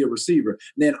taught to be a receiver. And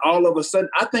then all of a sudden,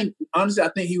 I think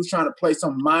he was trying to play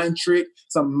some mind trick,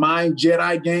 some mind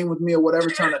Jedi game with me or whatever,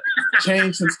 trying to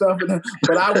change some stuff.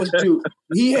 But dude,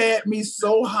 he had me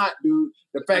so hot, dude.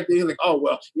 The fact that he's like, oh,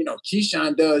 well,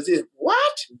 Keyshawn does it.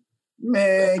 What?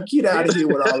 Man, get out of here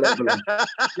with all that.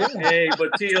 Hey,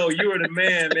 but T.O., you were the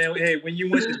man, man. Hey, when you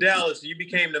went to Dallas, you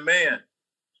became the man.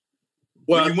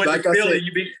 Well, when you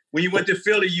went to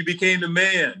Philly, you became the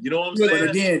man. You know what I'm saying? But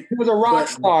again, he was a rock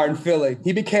star in Philly.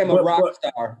 He became a rock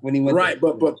star when he went. Right,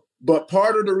 but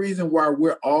part of the reason why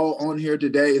we're all on here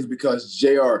today is because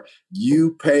JR,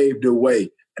 you paved the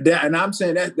way. And I'm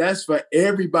saying that's for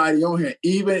everybody on here,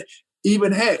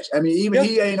 even Hatch. I mean, even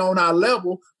he ain't on our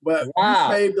level, but you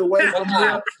paved the way for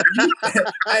him.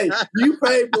 You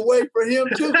paved the way for him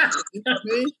too. You know what I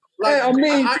mean? Like,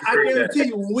 I guarantee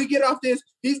you, when we get off this,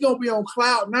 he's gonna be on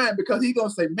cloud 9 because he's gonna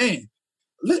say, "Man,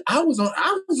 look, I was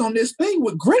on this thing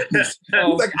with greatness.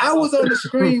 Like I was on the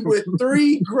screen with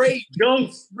 3 great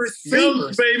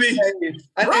receivers, baby."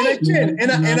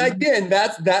 And again,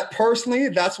 that's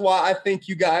why I think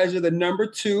you guys are the number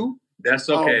 2. That's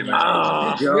okay,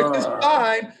 man. Which is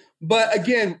fine. But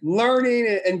again,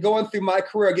 learning and going through my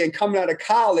career, again, coming out of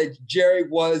college, Jerry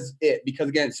was it. Because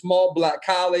again, small black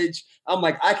college, I'm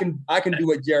like, I can do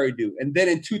what Jerry do. And then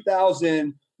in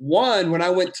 2001, when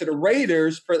I went to the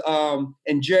Raiders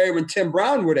and Jerry and Tim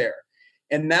Brown were there.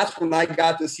 And that's when I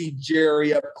got to see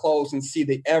Jerry up close and see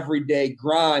the everyday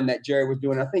grind that Jerry was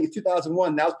doing. I think in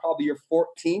 2001, that was probably your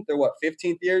 14th or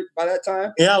 15th year by that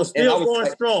time. Yeah, I was still going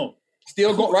strong.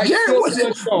 Still going right. Jerry, Jerry, what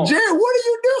are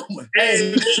you doing? Hey,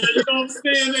 you don't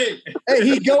understand me. Hey,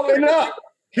 he going up.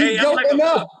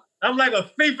 I'm like a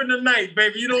thief in the night,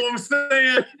 baby. You know what I'm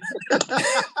saying?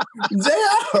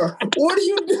 JR, what are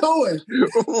you doing?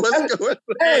 What's going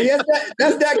on? Hey,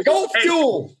 that's that gold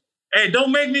fuel. Hey,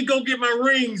 don't make me go get my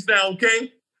rings now,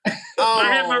 okay? If I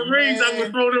had my rings, I'm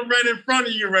gonna throw them right in front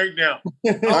of you right now.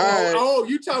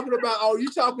 You talking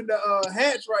to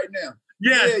Hatch right now?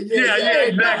 Yeah,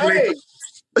 exactly. Hey,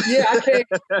 yeah, I can't.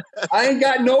 I ain't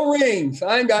got no rings.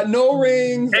 Hey,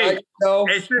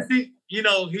 since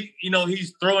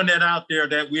he's throwing that out there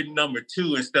that we're number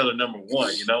 2 instead of number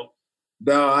 1. No,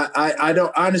 I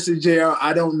don't. Honestly, JR,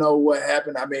 I don't know what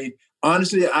happened. I mean,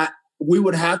 honestly, we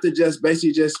would have to just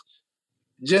basically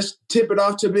just tip it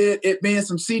off to it being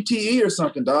some CTE or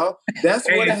something, dog. That's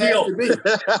what it has to be.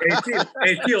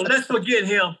 Hey, Teal, let's forget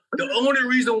him. The only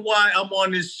reason why I'm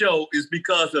on this show is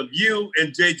because of you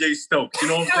and JJ Stokes. You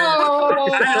know what I'm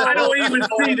saying? I don't even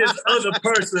see this other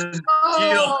person,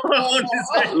 on this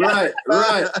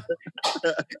Right.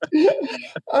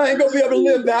 I ain't gonna be able to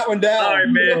live that one down. All right,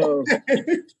 man.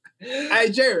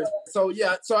 Hey, Jared. So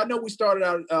I know we started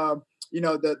out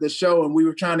the show, and we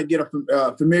were trying to get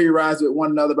familiarized with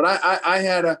one another. But I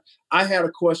had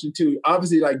a question too.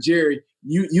 Obviously, like Jerry,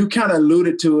 you kind of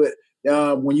alluded to it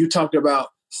when you talked about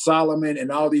Solomon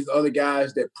and all these other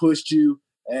guys that pushed you,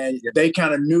 and they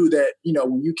kind of knew that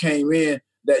when you came in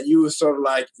that you were sort of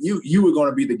like you were going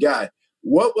to be the guy.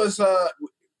 What was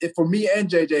for me and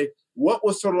JJ? What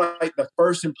was sort of like the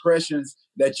first impressions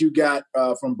that you got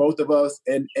from both of us,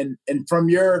 and from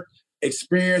your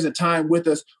experience and time with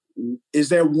us? Is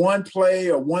there one play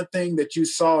or one thing that you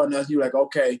saw in us? You're like,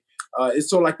 okay, it's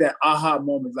sort of like that aha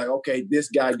moment. Like, okay, this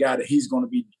guy got it. He's going to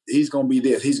be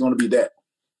this. He's going to be that.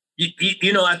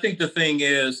 I think the thing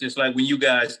is, it's like when you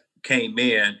guys came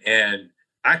in, and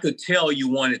I could tell you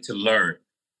wanted to learn.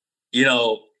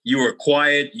 You were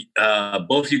quiet.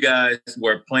 Both you guys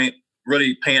were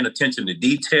really paying attention to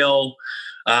detail.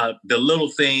 The little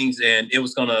things, and it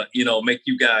was gonna, make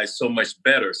you guys so much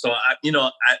better. So I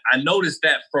noticed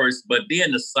that first, but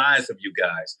then the size of you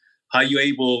guys, how you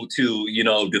able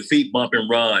to, defeat bump and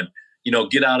run,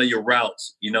 get out of your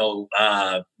routes,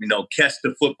 catch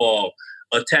the football,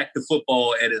 attack the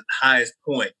football at its highest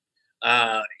point.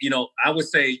 I would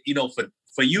say,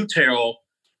 for you, Terrell,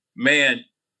 man,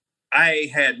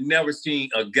 I had never seen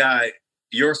a guy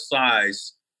your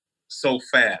size so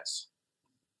fast.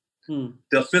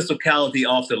 The physicality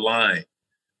off the line.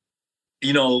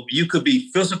 You could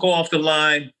be physical off the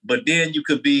line, but then you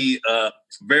could be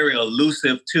very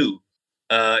elusive too,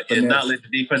 and not let the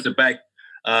defensive back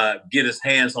get his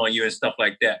hands on you and stuff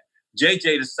like that.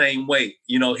 JJ the same way.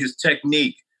 His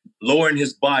technique, lowering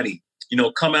his body,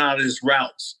 coming out of his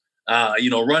routes,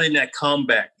 running that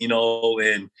comeback,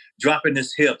 and dropping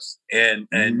his hips and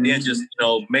then just,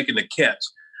 making the catch.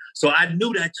 So I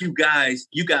knew that you guys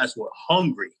were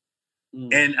hungry.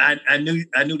 And I knew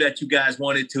that you guys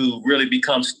wanted to really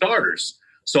become starters.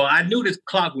 So I knew this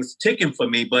clock was ticking for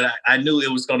me, but I knew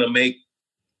it was going to make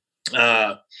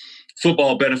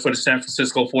football better for the San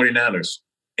Francisco 49ers.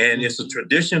 And it's a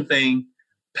tradition thing,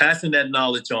 passing that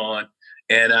knowledge on.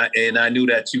 And I knew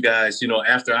that you guys,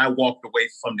 after I walked away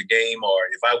from the game or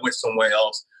if I went somewhere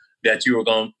else, that you were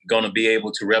going to be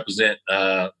able to represent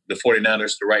the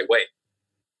 49ers the right way.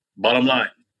 Bottom line.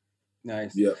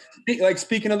 Nice. Yeah.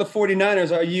 Speaking of the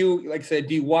 49ers, are you, like I said,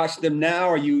 do you watch them now?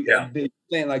 Or are you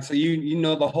playing so you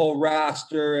know the whole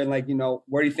roster and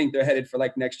where do you think they're headed for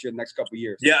next year, the next couple of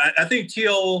years? Yeah, I think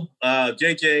T.O.,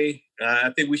 JJ, I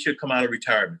think we should come out of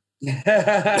retirement.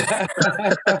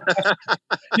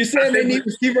 You saying they need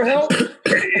receiver help?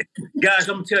 Guys,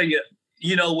 I'm going to tell you,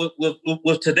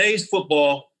 with today's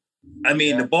football,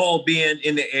 the ball being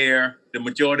in the air the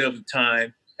majority of the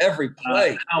time, every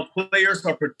play, how players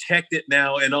are protected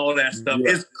now and all that stuff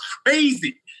is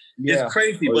crazy. Yeah. It's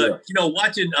crazy. But,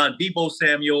 watching Deebo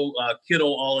Samuel,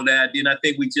 Kittle, all of that, then I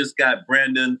think we just got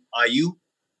Brandon Ayuk.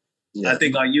 Yeah. I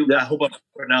think Ayuk, I hope I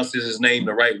pronounced his name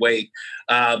the right way.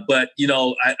 But,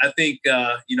 I think,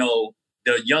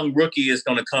 the young rookie is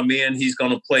going to come in. He's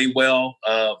going to play well,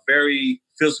 very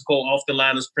physical off the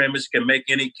line of scrimmage, can make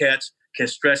any catch, can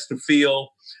stretch the field.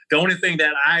 The only thing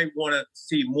that I want to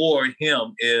see more of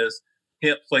him is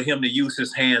for him to use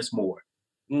his hands more.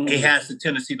 Mm-hmm. He has the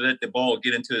tendency to let the ball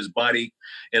get into his body,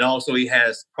 and also he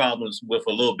has problems with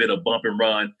a little bit of bump and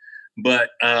run.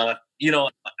 But, I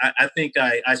think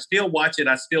I still watch it.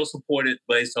 I still support it,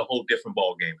 but it's a whole different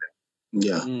ball game now.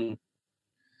 Yeah. Mm.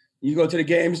 You go to the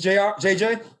games,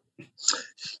 JJ?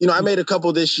 I made a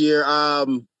couple this year. I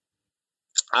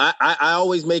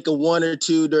always make a one or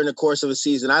two during the course of a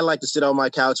season. I like to sit on my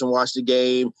couch and watch the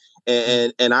game,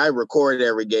 and I record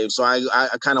every game. So I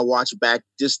kind of watch back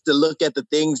just to look at the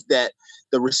things that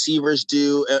the receivers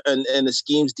do and the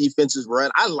schemes defenses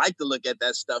run. I like to look at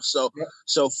that stuff.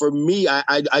 So for me,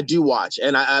 I do watch,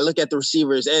 and I look at the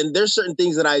receivers, and there's certain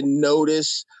things that I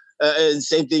notice. And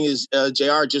same thing as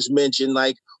JR just mentioned,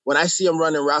 when I see them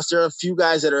running routes, there are a few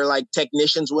guys that are like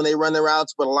technicians when they run the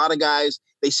routes, but a lot of guys,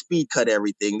 they speed cut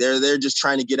everything. They're just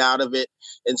trying to get out of it.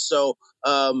 And so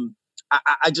I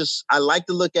like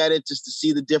to look at it just to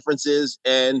see the differences.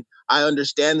 And I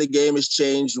understand the game has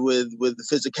changed with the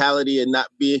physicality and not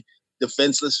be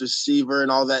defenseless receiver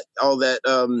and all that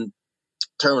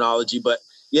terminology. But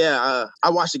yeah,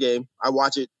 I watch the game. I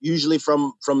watch it usually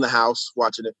from the house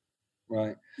watching it.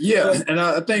 Right. Yeah, and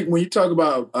I think when you talk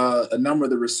about a number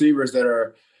of the receivers that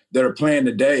are playing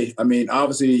today,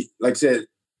 obviously, like I said,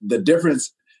 the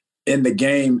difference in the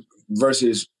game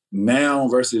versus now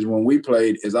versus when we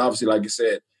played is obviously, like I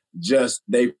said, just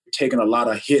they've taken a lot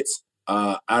of hits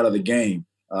out of the game,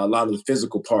 a lot of the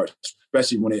physical parts,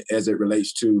 especially as it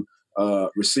relates to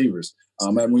receivers.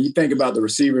 And when you think about the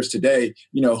receivers today,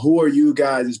 who are you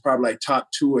guys is probably top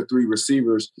 2 or 3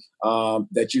 receivers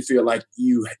that you feel like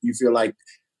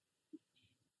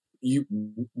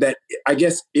that I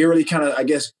guess eerily kind of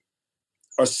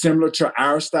are similar to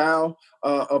our style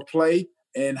of play.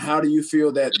 And how do you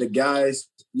feel that the guys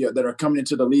that are coming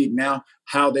into the league now,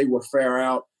 how they will fare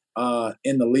out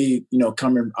in the league,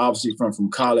 coming obviously from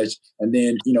college and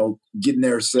then, getting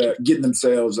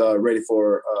themselves ready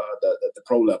for the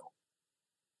pro level?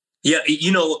 Yeah,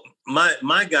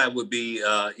 my guy would be,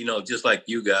 just like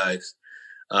you guys,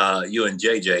 you and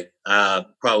JJ,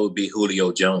 probably be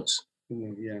Julio Jones.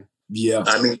 Yeah. Yeah.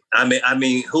 I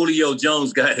mean, Julio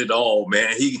Jones got it all,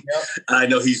 man. I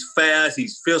know he's fast,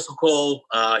 he's physical,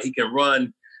 he can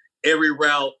run every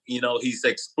route. He's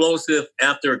explosive.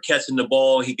 After catching the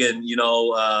ball, he can,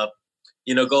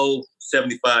 go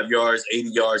 75 yards, 80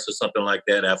 yards, or something like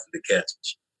that after the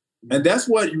catch. And that's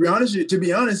what, to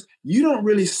be honest, you don't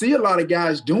really see a lot of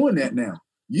guys doing that now.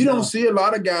 You don't see a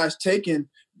lot of guys taking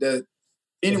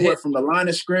anywhere from the line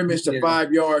of scrimmage to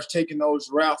 5 yards, taking those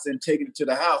routes and taking it to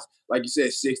the house. Like you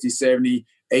said, 60, 70,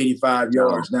 85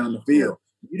 yards down the field.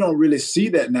 You don't really see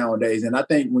that nowadays. And I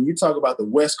think when you talk about the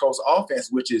West Coast offense,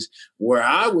 which is where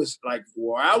I was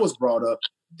brought up,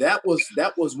 that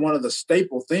was one of the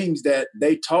staple things that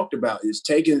they talked about is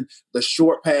taking the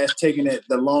short pass, taking it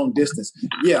the long distance.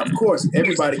 Yeah, of course,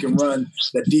 everybody can run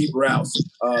the deep routes,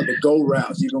 the go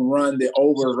routes. You can run the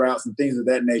over routes and things of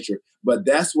that nature. But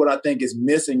that's what I think is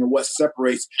missing and what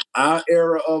separates our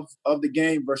era of the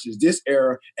game versus this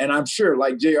era. And I'm sure,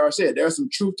 like JR said, there's some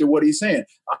truth to what he's saying.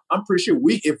 I'm pretty sure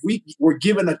if we were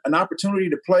given an opportunity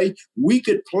to play, we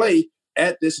could play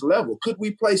at this level. Could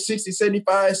we play 60,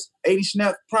 75, 80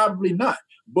 snaps? Probably not.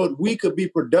 But we could be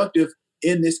productive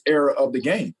in this era of the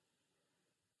game.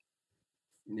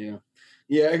 Yeah.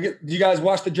 Yeah. Do you guys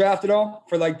watch the draft at all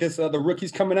for like this, the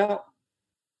rookies coming out?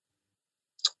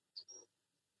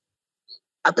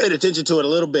 I paid attention to it a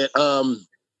little bit.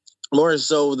 More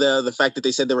so the fact that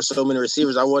they said there were so many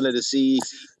receivers. I wanted to see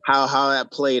how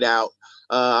that played out.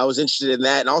 I was interested in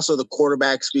that, and also the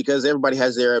quarterbacks, because everybody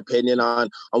has their opinion on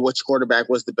which quarterback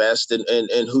was the best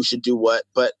and who should do what.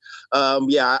 But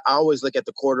I always look at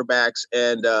the quarterbacks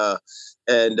and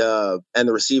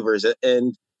the receivers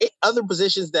and other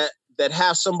positions that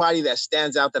have somebody that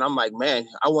stands out that I'm like, man,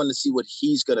 I want to see what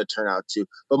he's going to turn out to.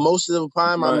 But most of the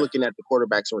time, I'm looking at the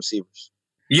quarterbacks and receivers.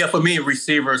 Yeah, for me,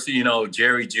 receivers,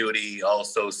 Jerry Jeudy,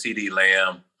 also CeeDee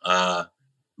Lamb,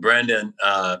 Brandon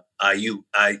Ayuk.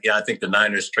 I think the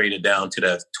Niners traded down to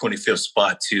the 25th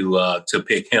spot to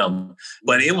pick him.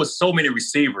 But it was so many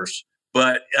receivers.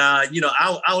 But I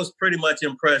was pretty much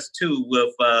impressed too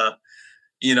with the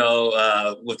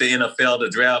NFL, the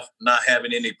draft not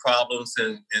having any problems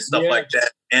and stuff like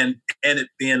that, and it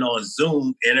being on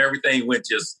Zoom and everything went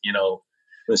just it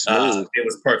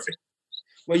was perfect.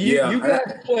 Well, you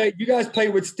guys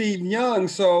played with Steve Young,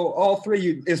 so all three of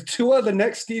you, is Tua the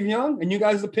next Steve Young in you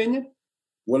guys' opinion?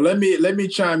 Well, let me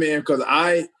chime in, because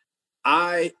I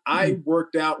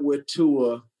worked out with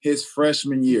Tua his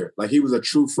freshman year, like he was a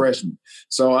true freshman.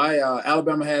 So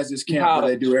Alabama has this camp that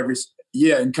they do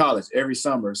in college every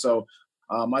summer. So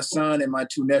my son and my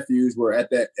two nephews were at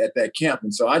that camp,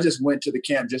 and so I just went to the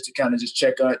camp just to kind of just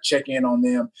check in on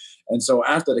them. And so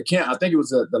after the camp, I think it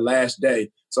was the last day.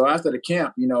 So after the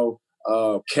camp,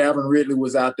 Calvin Ridley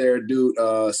was out there, dude.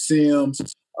 Sims,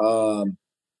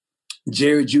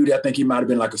 Jerry Jeudy, I think he might have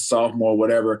been like a sophomore or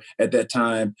whatever at that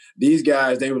time. These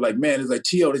guys, they were like, man, it's like,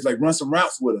 T.O., it's like, run some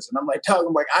routes with us. And I'm like,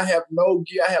 I have no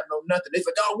gear, I have no nothing. They're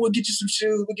like, oh, we'll get you some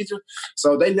shoes,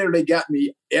 So they literally got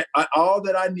me all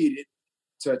that I needed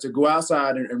to go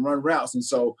outside and run routes. And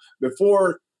so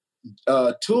before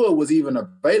Tua was even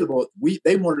available,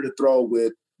 they wanted to throw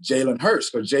with Jalen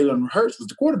Hurts, because Jalen Hurts was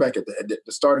the quarterback the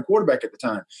starting quarterback at the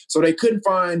time. So they couldn't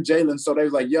find Jalen. So they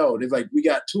was like, we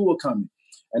got Tua coming.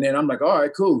 And then I'm like, all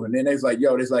right, cool. And then they was like,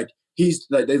 he's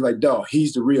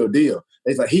the real deal.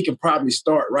 They was like, he can probably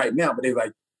start right now, but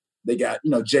they got,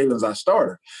 Jalen's our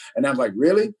starter. And I'm like,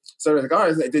 really? So they're like,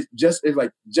 all right,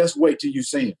 just wait till you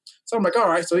see him. So I'm like, all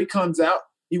right. So he comes out.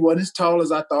 He wasn't as tall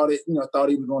as I thought he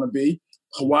was going to be.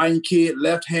 Hawaiian kid,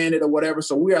 left-handed or whatever.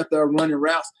 So we were out there running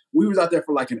routes. We was out there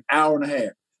for like an hour and a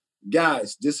half.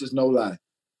 Guys, this is no lie.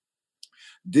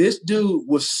 This dude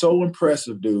was so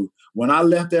impressive, dude. When I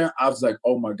left there, I was like,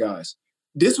 oh my gosh.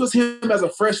 This was him as a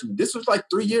freshman. This was like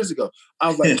 3 years ago. I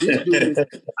was like,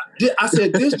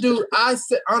 this dude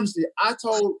honestly, I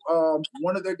told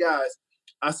one of their guys,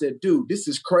 I said, dude, this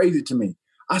is crazy to me.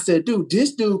 I said, dude,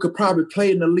 this dude could probably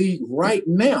play in the league right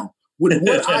now with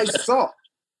what I saw.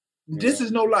 This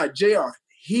is no lie, JR.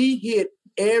 He hit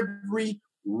every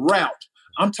route.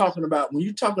 I'm talking about, when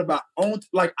you're talking about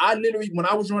I literally, when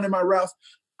I was running my routes,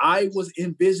 I was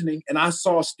envisioning and I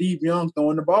saw Steve Young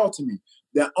throwing the ball to me.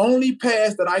 The only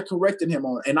pass that I corrected him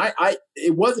on, and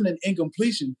it wasn't an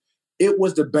incompletion, it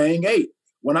was the bang 8.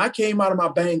 When I came out of my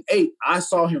bang 8, I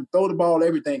saw him throw the ball,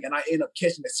 everything, and I ended up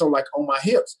catching it on my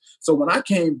hips. So when I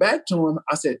came back to him,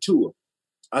 I said, Tua,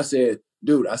 I said,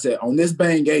 dude, on this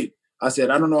bang 8, I said,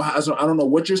 I don't know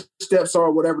what your steps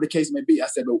are, whatever the case may be. I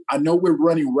said, but I know we're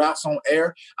running routes on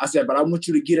air. I said, but I want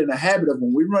you to get in the habit of,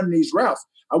 when we're running these routes,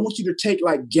 I want you to take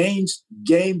like game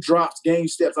drops, game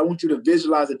steps. I want you to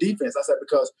visualize the defense. I said,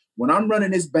 because when I'm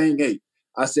running this bang 8,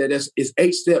 I said, it's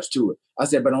 8 steps to it. I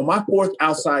said, but on my 4th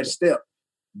outside step,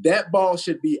 that ball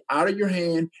should be out of your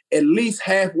hand at least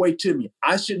halfway to me.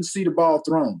 I shouldn't see the ball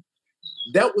thrown.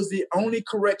 That was the only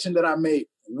correction that I made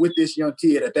with this young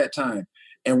kid at that time.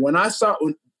 And when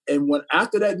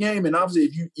after that game, and obviously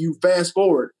if you fast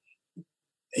forward,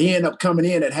 he ended up coming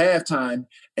in at halftime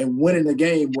and winning the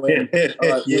game when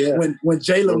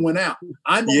Jalen went out.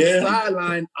 I'm on the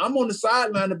sideline. I'm on the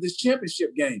sideline of this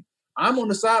championship game. I'm on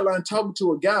the sideline talking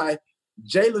to a guy.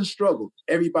 Jalen struggled.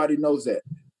 Everybody knows that.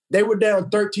 They were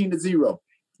down 13-0.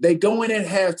 They go in at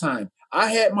halftime.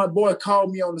 I had my boy call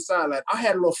me on the sideline. I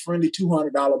had a little friendly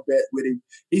 $200 bet with him.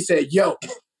 He said, yo,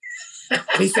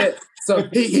 he said, so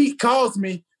he calls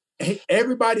me.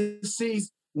 Everybody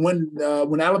sees when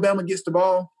Alabama gets the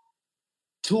ball,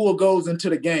 Tua goes into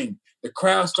the game. The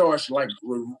crowd starts like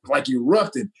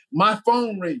erupting. My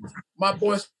phone rings. My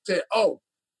boy said, oh,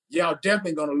 y'all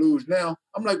definitely going to lose now.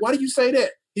 I'm like, why do you say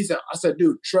that? I said,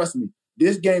 dude, trust me.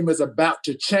 This game is about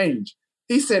to change.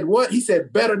 He said, what? He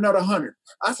said, bet another 100.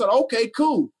 I said, okay,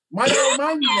 cool. Might I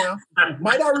remind you now?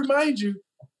 Might I remind you?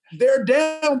 They're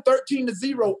down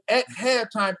 13-0 at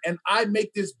halftime, and I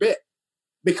make this bet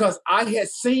because I had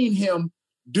seen him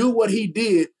do what he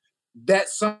did that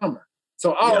summer.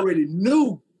 So I already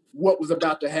knew what was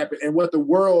about to happen and what the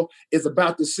world is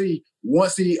about to see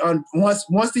once these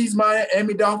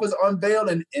Miami Dolphins unveil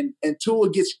and Tua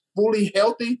gets fully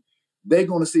healthy. They're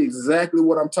going to see exactly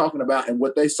what I'm talking about and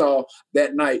what they saw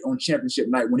that night on championship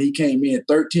night when he came in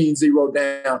 13-0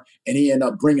 down and he ended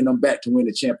up bringing them back to win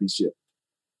the championship.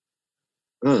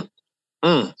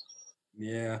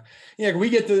 Yeah. We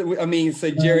get to. I mean,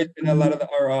 so Jerry's been a lot of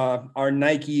our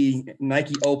Nike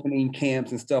opening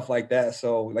camps and stuff like that.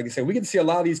 So, like I said, we get to see a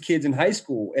lot of these kids in high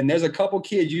school, and there's a couple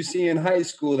kids you see in high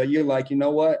school that you're like, you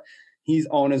know what, he's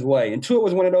on his way. And Tua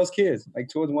was one of those kids. Like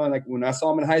Tua was one. Like when I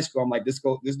saw him in high school, I'm like, this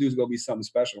dude's gonna be something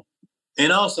special.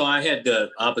 And also, I had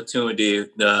the opportunity.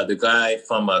 The guy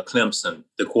from Clemson,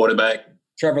 the quarterback,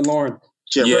 Trevor Lawrence.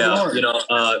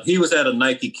 He was at a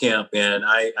Nike camp, and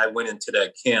I went into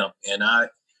that camp, and I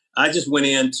just went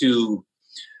in to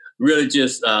really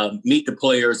just meet the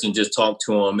players and just talk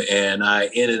to them, and I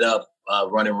ended up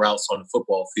running routes on the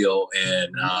football field,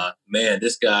 and man,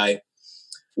 this guy,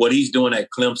 what he's doing at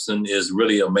Clemson is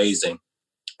really amazing,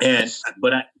 and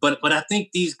but I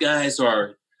think these guys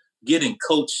are getting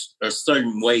coached a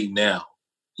certain way now.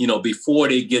 Before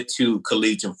they get to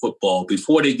collegiate football,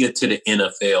 before they get to the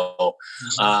NFL.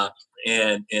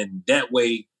 And that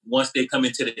way, once they come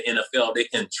into the NFL, they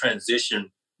can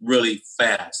transition really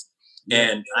fast.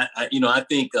 And, I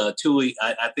think Tui,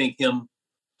 I think him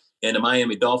and the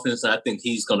Miami Dolphins, I think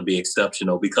he's going to be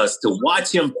exceptional because to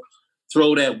watch him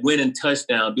throw that winning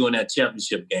touchdown during that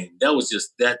championship game, that was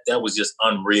just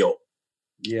unreal.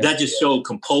 Yeah. That just showed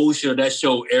composure. That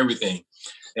showed everything.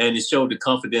 And it showed the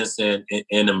confidence in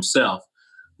himself.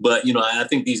 But, I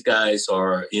think these guys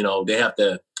are, they have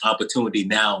the opportunity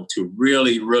now to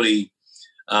really, really,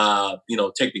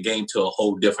 take the game to a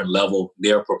whole different level.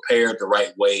 They're prepared the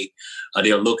right way.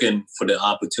 They're looking for the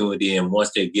opportunity. And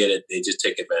once they get it, they just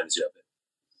take advantage of it.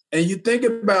 And you think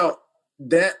about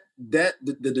the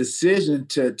decision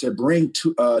to bring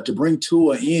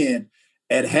Tua in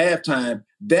at halftime,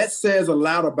 that says a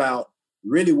lot about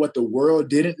really what the world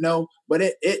didn't know, but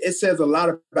it says a lot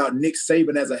about Nick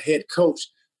Saban as a head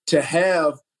coach to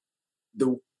have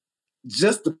the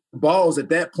balls at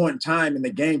that point in time in the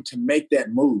game to make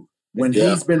that move when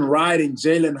he's been riding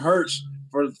Jalen Hurts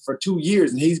for 2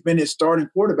 years and he's been his starting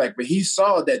quarterback, but he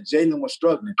saw that Jalen was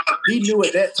struggling. He knew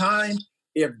at that time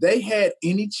if they had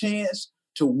any chance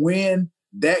to win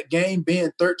that game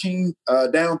being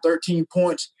down 13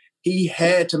 points, he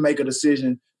had to make a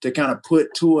decision to kind of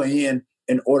put Tua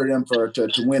in order them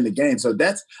to win the game. So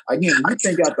that's, again, when you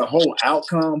think about the whole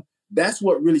outcome, that's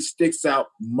what really sticks out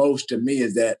most to me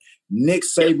is that Nick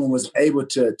Saban was able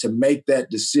to make that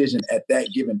decision at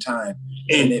that given time.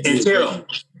 And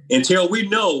Terrell, we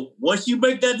know once you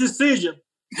make that decision,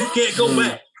 you can't go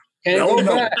back.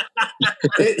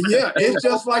 It's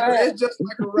just like a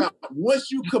route.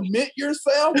 Once you commit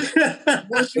yourself, you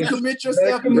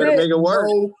better make it work.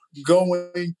 No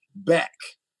going back.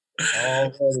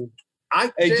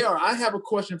 JR, I have a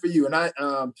question for you, and I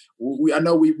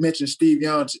know we mentioned Steve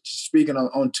Young speaking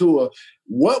on Tua.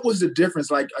 What was the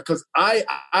difference like? Because I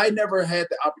never had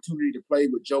the opportunity to play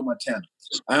with Joe Montana.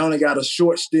 I only got a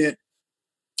short stint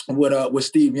with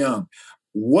Steve Young.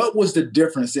 What was the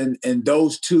difference in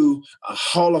those two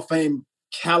Hall of Fame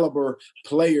caliber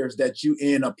players that you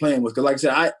end up playing with? Because like I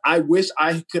said, I wish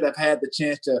I could have had the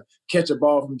chance to catch a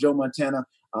ball from Joe Montana.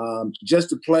 Just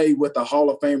to play with a Hall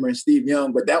of Famer and Steve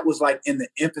Young, but that was like in the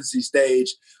infancy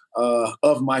stage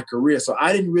of my career. So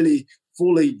I didn't really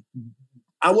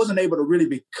I wasn't able to really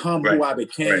become who I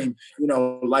became,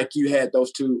 like you had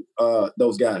those two of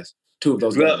those guys.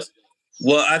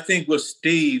 Well, I think with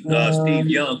Steve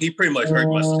Young, he pretty much hurt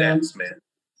my stats, man.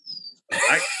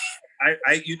 I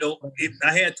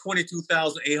had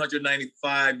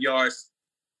 22,895 yards.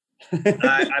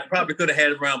 I probably could have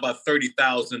had around about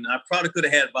 30,000. I probably could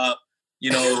have had about,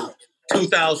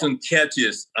 2,000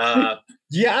 catches. Touchdowns.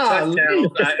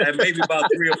 Maybe about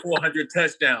 300 or 400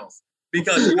 touchdowns.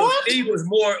 Because Steve was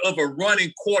more of a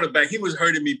running quarterback. He was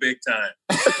hurting me big time.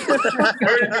 And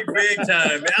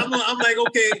I'm like,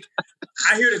 okay.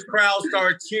 I hear the crowd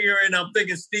start cheering. I'm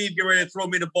thinking Steve get ready to throw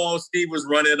me the ball. Steve was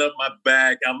running up my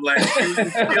back. I'm like, Steve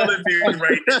is killing me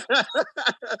right now.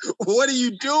 What are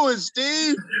you doing,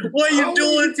 Steve? What are you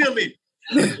doing to me?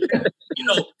 To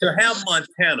have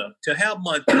Montana,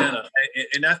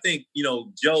 and I think,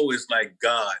 Joe is like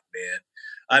God, man.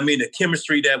 I mean, the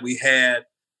chemistry that we had,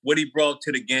 what he brought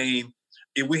to the game.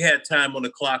 if we had time on the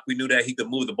clock, we knew that he could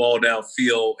move the ball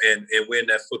downfield and win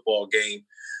that football game.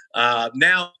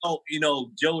 Now,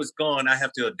 Joe is gone. I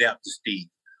have to adapt to Steve.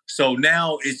 So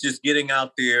now it's just getting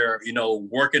out there,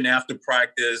 working after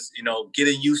practice,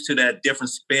 getting used to that different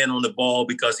spin on the ball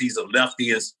because he's a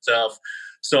lefty and stuff.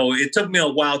 So it took me a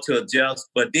while to adjust.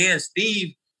 But then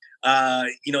Steve,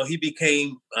 he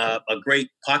became a great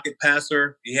pocket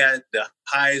passer. He had the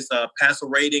highest passer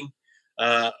rating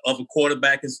of a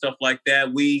quarterback and stuff like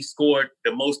that. We scored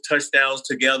the most touchdowns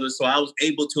together. So I was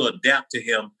able to adapt to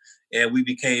him, and we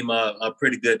became a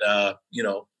pretty good,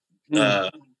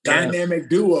 dynamic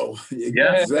duo.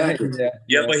 Yeah, exactly.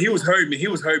 Yeah, but he was hurting me. He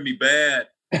was hurting me bad.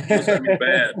 He was hurting me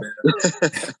bad, man.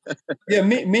 Yeah,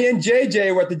 me and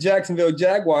JJ were at the Jacksonville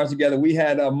Jaguars together. We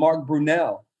had Mark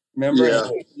Brunell. Remember? Yeah,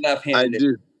 left-handed. I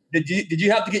do. Did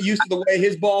you have to get used to the way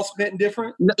his ball spent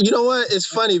different? You know what? It's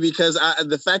funny because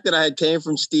the fact that I had came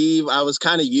from Steve, I was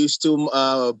kind of used to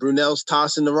Brunell's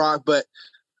tossing the rock. But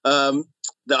the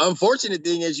unfortunate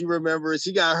thing, as you remember, is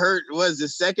he got hurt. Was the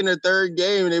second or third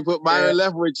game, and they put Byron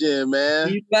Leftwich in, man.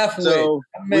 He Leftwich. So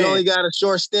we only got a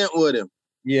short stint with him.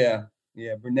 Yeah,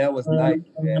 Brunell was nice,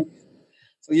 man.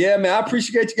 So yeah, man, I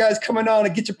appreciate you guys coming on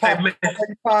and get your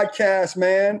podcast,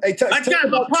 man. Hey, I got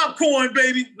my popcorn,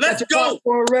 baby. Let's go.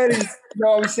 Popcorn ready. You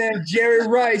know what I'm saying? Jerry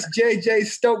Rice, JJ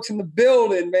Stokes in the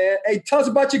building, man. Hey, tell us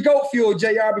about your goat fuel,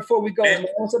 JR, before we go, man.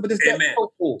 What's up with this goat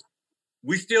fuel?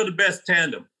 We still the best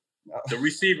tandem, the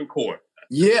receiving core.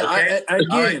 Yeah, okay?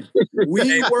 Again,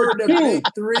 we were the big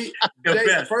three.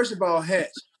 Jay, first of all,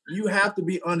 Hatch, you have to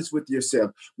be honest with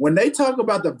yourself. When they talk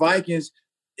about the Vikings,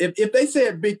 if they say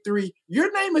a big three,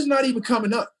 your name is not even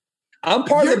coming up. I'm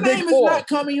part of the big four. Your name is not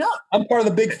coming up. I'm part of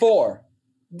the big four.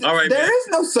 All right, there is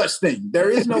no such thing.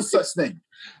 There is no such thing.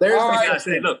 There is no such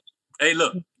thing.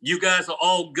 Look, you guys are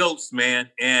all goats, man.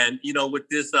 And, with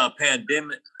this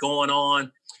pandemic going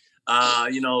on,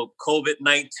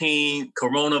 COVID-19,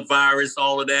 coronavirus,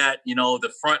 all of that,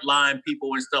 the frontline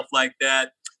people and stuff like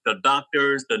that, the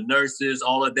doctors, the nurses,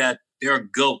 all of that, they're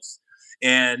goats.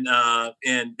 And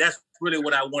that's really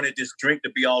what I wanted this drink to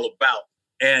be all about.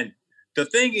 And the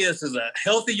thing is a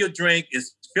healthier drink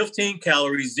is 15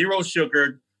 calories, 0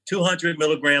 sugar, 200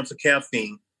 milligrams of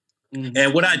caffeine. Mm-hmm.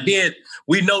 And what I did,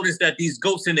 we noticed that these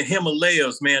goats in the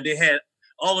Himalayas, man, they had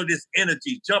all of this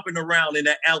energy jumping around in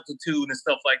that altitude and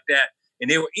stuff like that.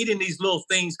 And they were eating these little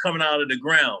things coming out of the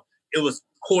ground. It was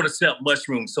cordyceps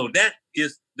mushrooms. So that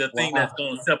is the thing that's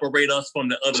going to separate us from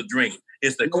the other drink.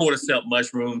 It's the cordyceps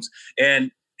mushrooms.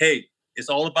 And hey, it's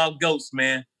all about goats,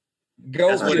 man.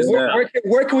 Goats.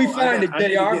 Where can we find it,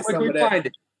 JR? Where can we find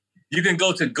it? You can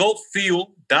go to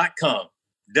goatfuel.com.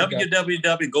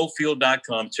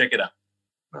 www.goatfuel.com. Check it out.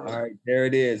 All right, there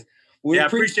it is. I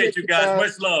appreciate you guys.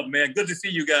 Much love, man. Good to see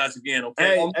you guys again.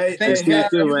 Okay. Thanks, you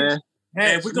too, man.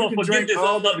 Hey, we're gonna forget this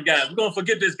other guy. We're gonna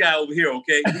forget this guy over here.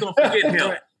 Okay, we're gonna forget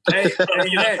him. I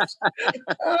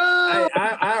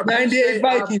 98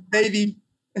 Vikings, baby.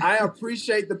 I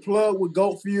appreciate the plug with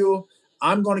Goat Fuel.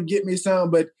 I'm going to get me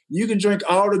some, but you can drink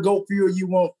all the Goat Fuel you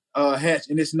want, Hatch,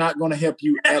 and it's not going to help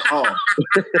you at all.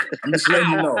 I'm just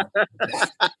letting you know.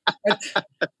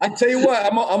 I tell you what,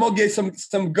 I'm going to get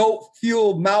some Goat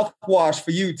Fuel mouthwash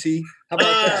for you, T. How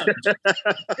about that?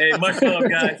 Hey, much love,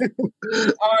 guys.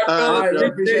 All right, brother.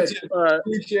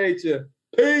 Appreciate you.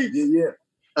 Peace. Yeah.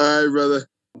 All right, brother.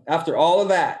 After all of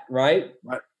that, right?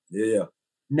 Right. Yeah.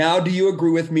 Now, do you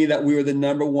agree with me that we were the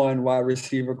number one wide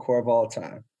receiver core of all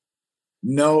time?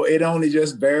 No, it only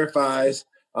just verifies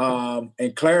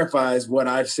and clarifies what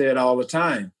I've said all the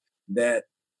time, that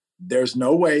there's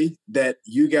no way that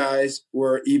you guys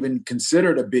were even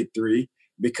considered a big three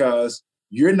because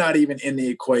you're not even in the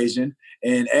equation.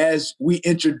 And as we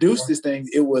introduced this thing,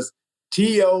 it was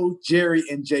T.O., Jerry,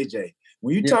 and JJ.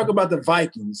 When you talk about the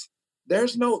Vikings,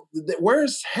 there's no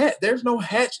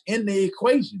Hatch in the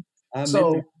equation.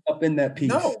 I'm up in that piece.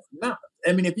 No.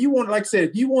 I mean, if you want, like I said,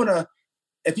 if you want to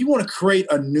create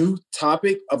a new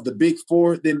topic of the Big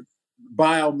Four, then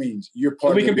by all means, you're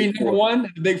part. So we can be number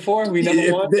one, the Big Four. We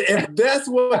number one. If that's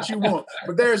what you want,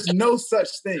 but there's no such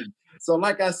thing. So,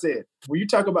 like I said, when you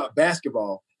talk about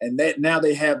basketball, and that now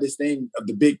they have this thing of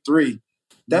the Big Three,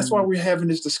 that's why we're having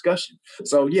this discussion.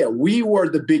 So, yeah, we were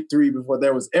the Big Three before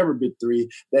there was ever Big Three.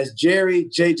 That's Jerry,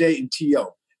 JJ, and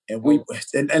T.O.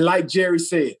 And and like Jerry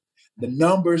said, the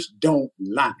numbers don't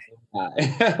lie.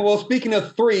 Well, speaking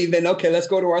of three, then okay, let's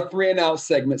go to our 3 and out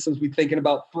segment since we're thinking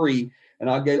about three, and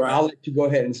I'll let you go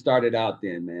ahead and start it out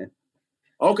then, man.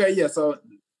 Okay, yeah. So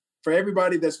for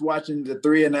everybody that's watching, the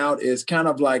 3 and out is kind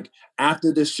of like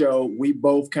after the show, we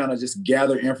both kind of just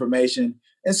gather information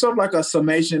and sort of like a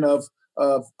summation of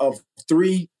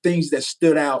 3 things that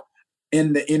stood out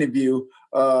in the interview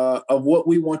of what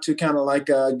we want to kind of like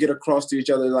get across to each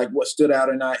other, like what stood out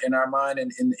in our mind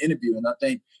in the interview. And I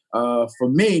think for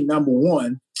me, number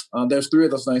one, there's three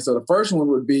of those things. So the first one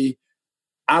would be,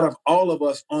 out of all of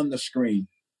us on the screen,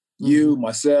 you,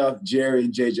 myself, Jerry,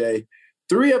 and JJ,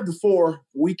 3 of the 4,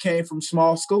 we came from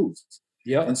small schools.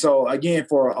 Yeah. And so again,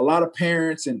 for a lot of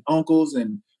parents and uncles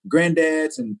and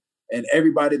granddads and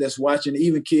everybody that's watching,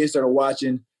 even kids that are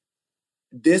watching,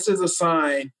 this is a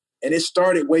sign, and it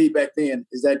started way back then,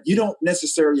 is that you don't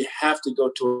necessarily have to go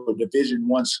to a Division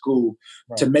I school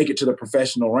to make it to the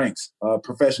professional ranks,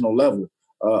 professional level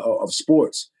of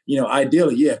sports. You know,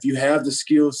 ideally, yeah, if you have the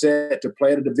skill set to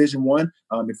play at a Division I,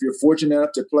 if you're fortunate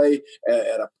enough to play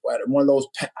at one of those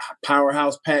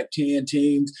powerhouse Pac-10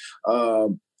 teams,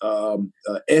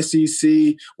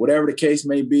 SEC, whatever the case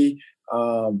may be,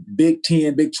 Big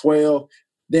 10, Big 12,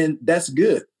 then that's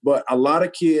good. But a lot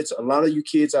of you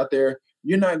kids out there,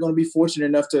 you're not going to be fortunate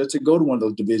enough to go to one of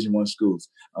those Division I schools.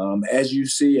 As you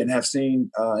see and have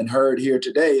seen and heard here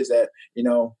today, is that, you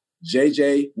know,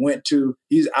 JJ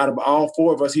he's out of all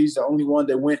 4 of us, he's the only one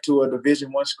that went to a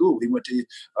Division I school. He went to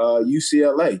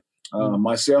UCLA.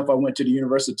 Myself, I went to the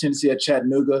University of Tennessee at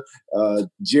Chattanooga.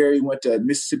 Jerry went to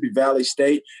Mississippi Valley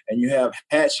State, and you have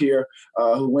Hatch here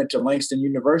who went to Langston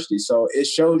University. So it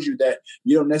shows you that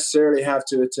you don't necessarily have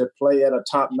to play at a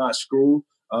top-notch school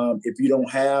if you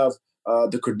don't have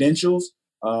the credentials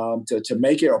to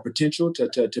make it, or potential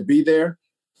to be there.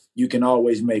 You can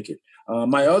always make it.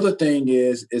 My other thing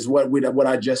is what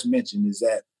I just mentioned, is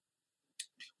that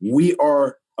we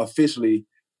are officially,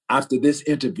 after this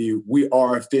interview, we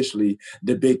are officially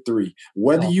the Big 3.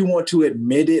 Whether you want to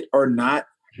admit it or not,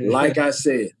 like I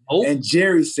said, and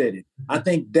Jerry said it, I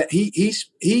think that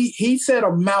he said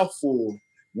a mouthful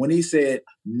when he said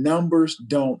numbers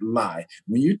don't lie.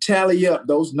 When you tally up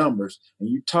those numbers and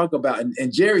you talk about,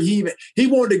 and Jerry, he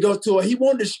wanted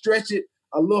to stretch it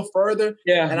a little further.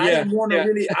 Yeah. And I didn't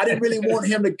really want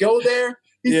him to go there.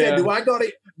 He said, do I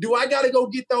gotta go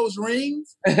get those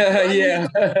rings?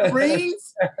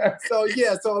 Rings? So if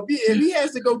he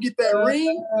has to go get those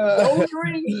rings,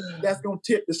 that's gonna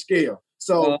tip the scale.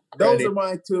 So those are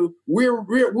my 2.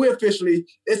 We're officially,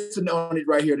 it's announced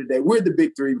right here today. We're the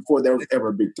Big 3 before there was ever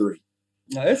a Big 3.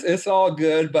 No, it's all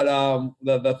good, but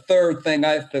the third thing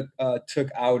I took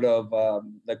out of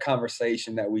the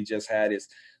conversation that we just had is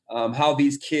how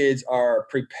these kids are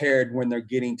prepared when they're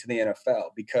getting to the NFL.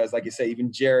 Because, like you say,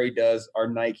 even Jerry does our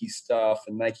Nike stuff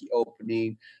and Nike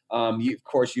opening.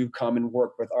 You've come and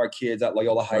worked with our kids at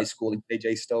Loyola High School, and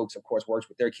JJ Stokes, of course, works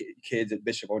with their kids at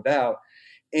Bishop O'Dowd.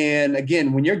 And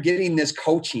again, when you're getting this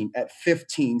coaching at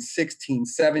 15, 16,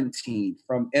 17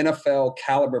 from NFL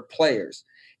caliber players,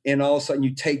 and all of a sudden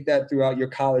you take that throughout your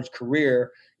college career,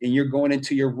 and you're going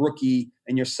into your rookie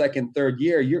and your second, third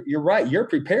year, you're right. You're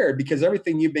prepared, because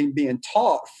everything you've been being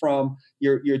taught from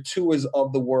your Tuas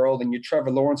of the world and your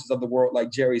Trevor Lawrences of the world,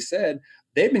 like Jerry said,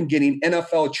 they've been getting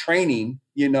NFL training,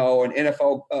 and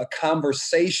NFL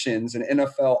conversations and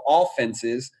NFL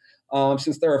offenses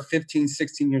since they were 15,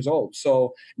 16 years old.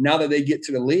 So now that they get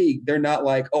to the league, they're not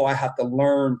like, oh, I have to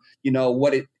learn,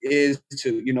 what it is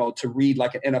to read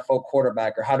like an NFL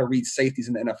quarterback, or how to read safeties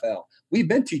in the NFL. We've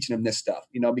been teaching them this stuff,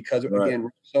 because again,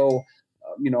 we're so,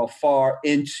 far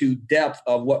into depth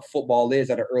of what football is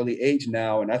at an early age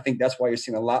now. And I think that's why you're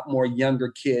seeing a lot more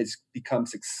younger kids become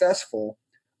successful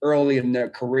early in their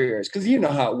careers. Because you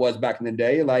know how it was back in the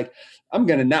day. Like, I'm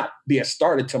going to not be a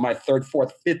starter till my 3rd,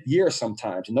 4th, 5th year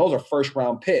sometimes. And those are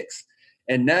first-round picks.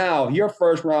 And now your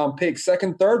first-round pick,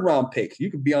 second, third-round picks,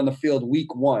 you could be on the field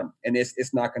week 1. And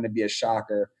it's not going to be a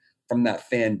shocker from that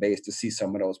fan base to see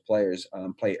some of those players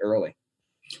play early.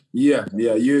 Yeah.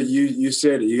 You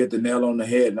said it. You hit the nail on the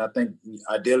head. And I think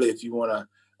ideally, if you want to,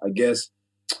 I guess,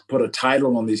 put a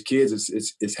title on these kids,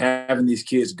 it's having these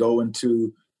kids go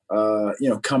into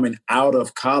coming out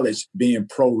of college being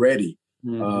pro ready,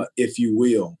 if you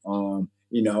will.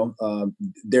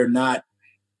 They're not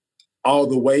all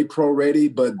the way pro ready,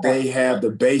 but they have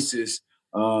the basis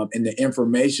and the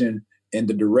information and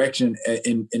the direction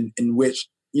in which,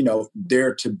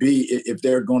 they're to be, if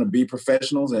they're going to be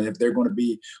professionals, and if they're going to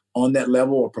be on that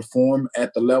level or perform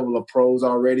at the level of pros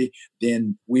already,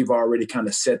 then we've already kind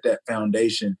of set that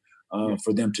foundation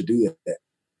for them to do that.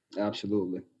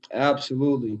 Absolutely.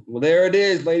 Well, there it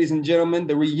is, ladies and gentlemen.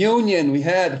 The reunion. We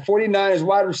had the 49ers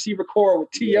wide receiver core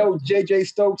with T.O., J.J.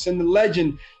 Stokes, and the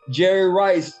legend, Jerry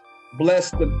Rice.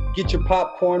 Bless the Get Your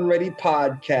Popcorn Ready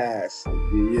podcast.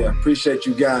 Yeah, appreciate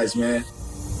you guys, man.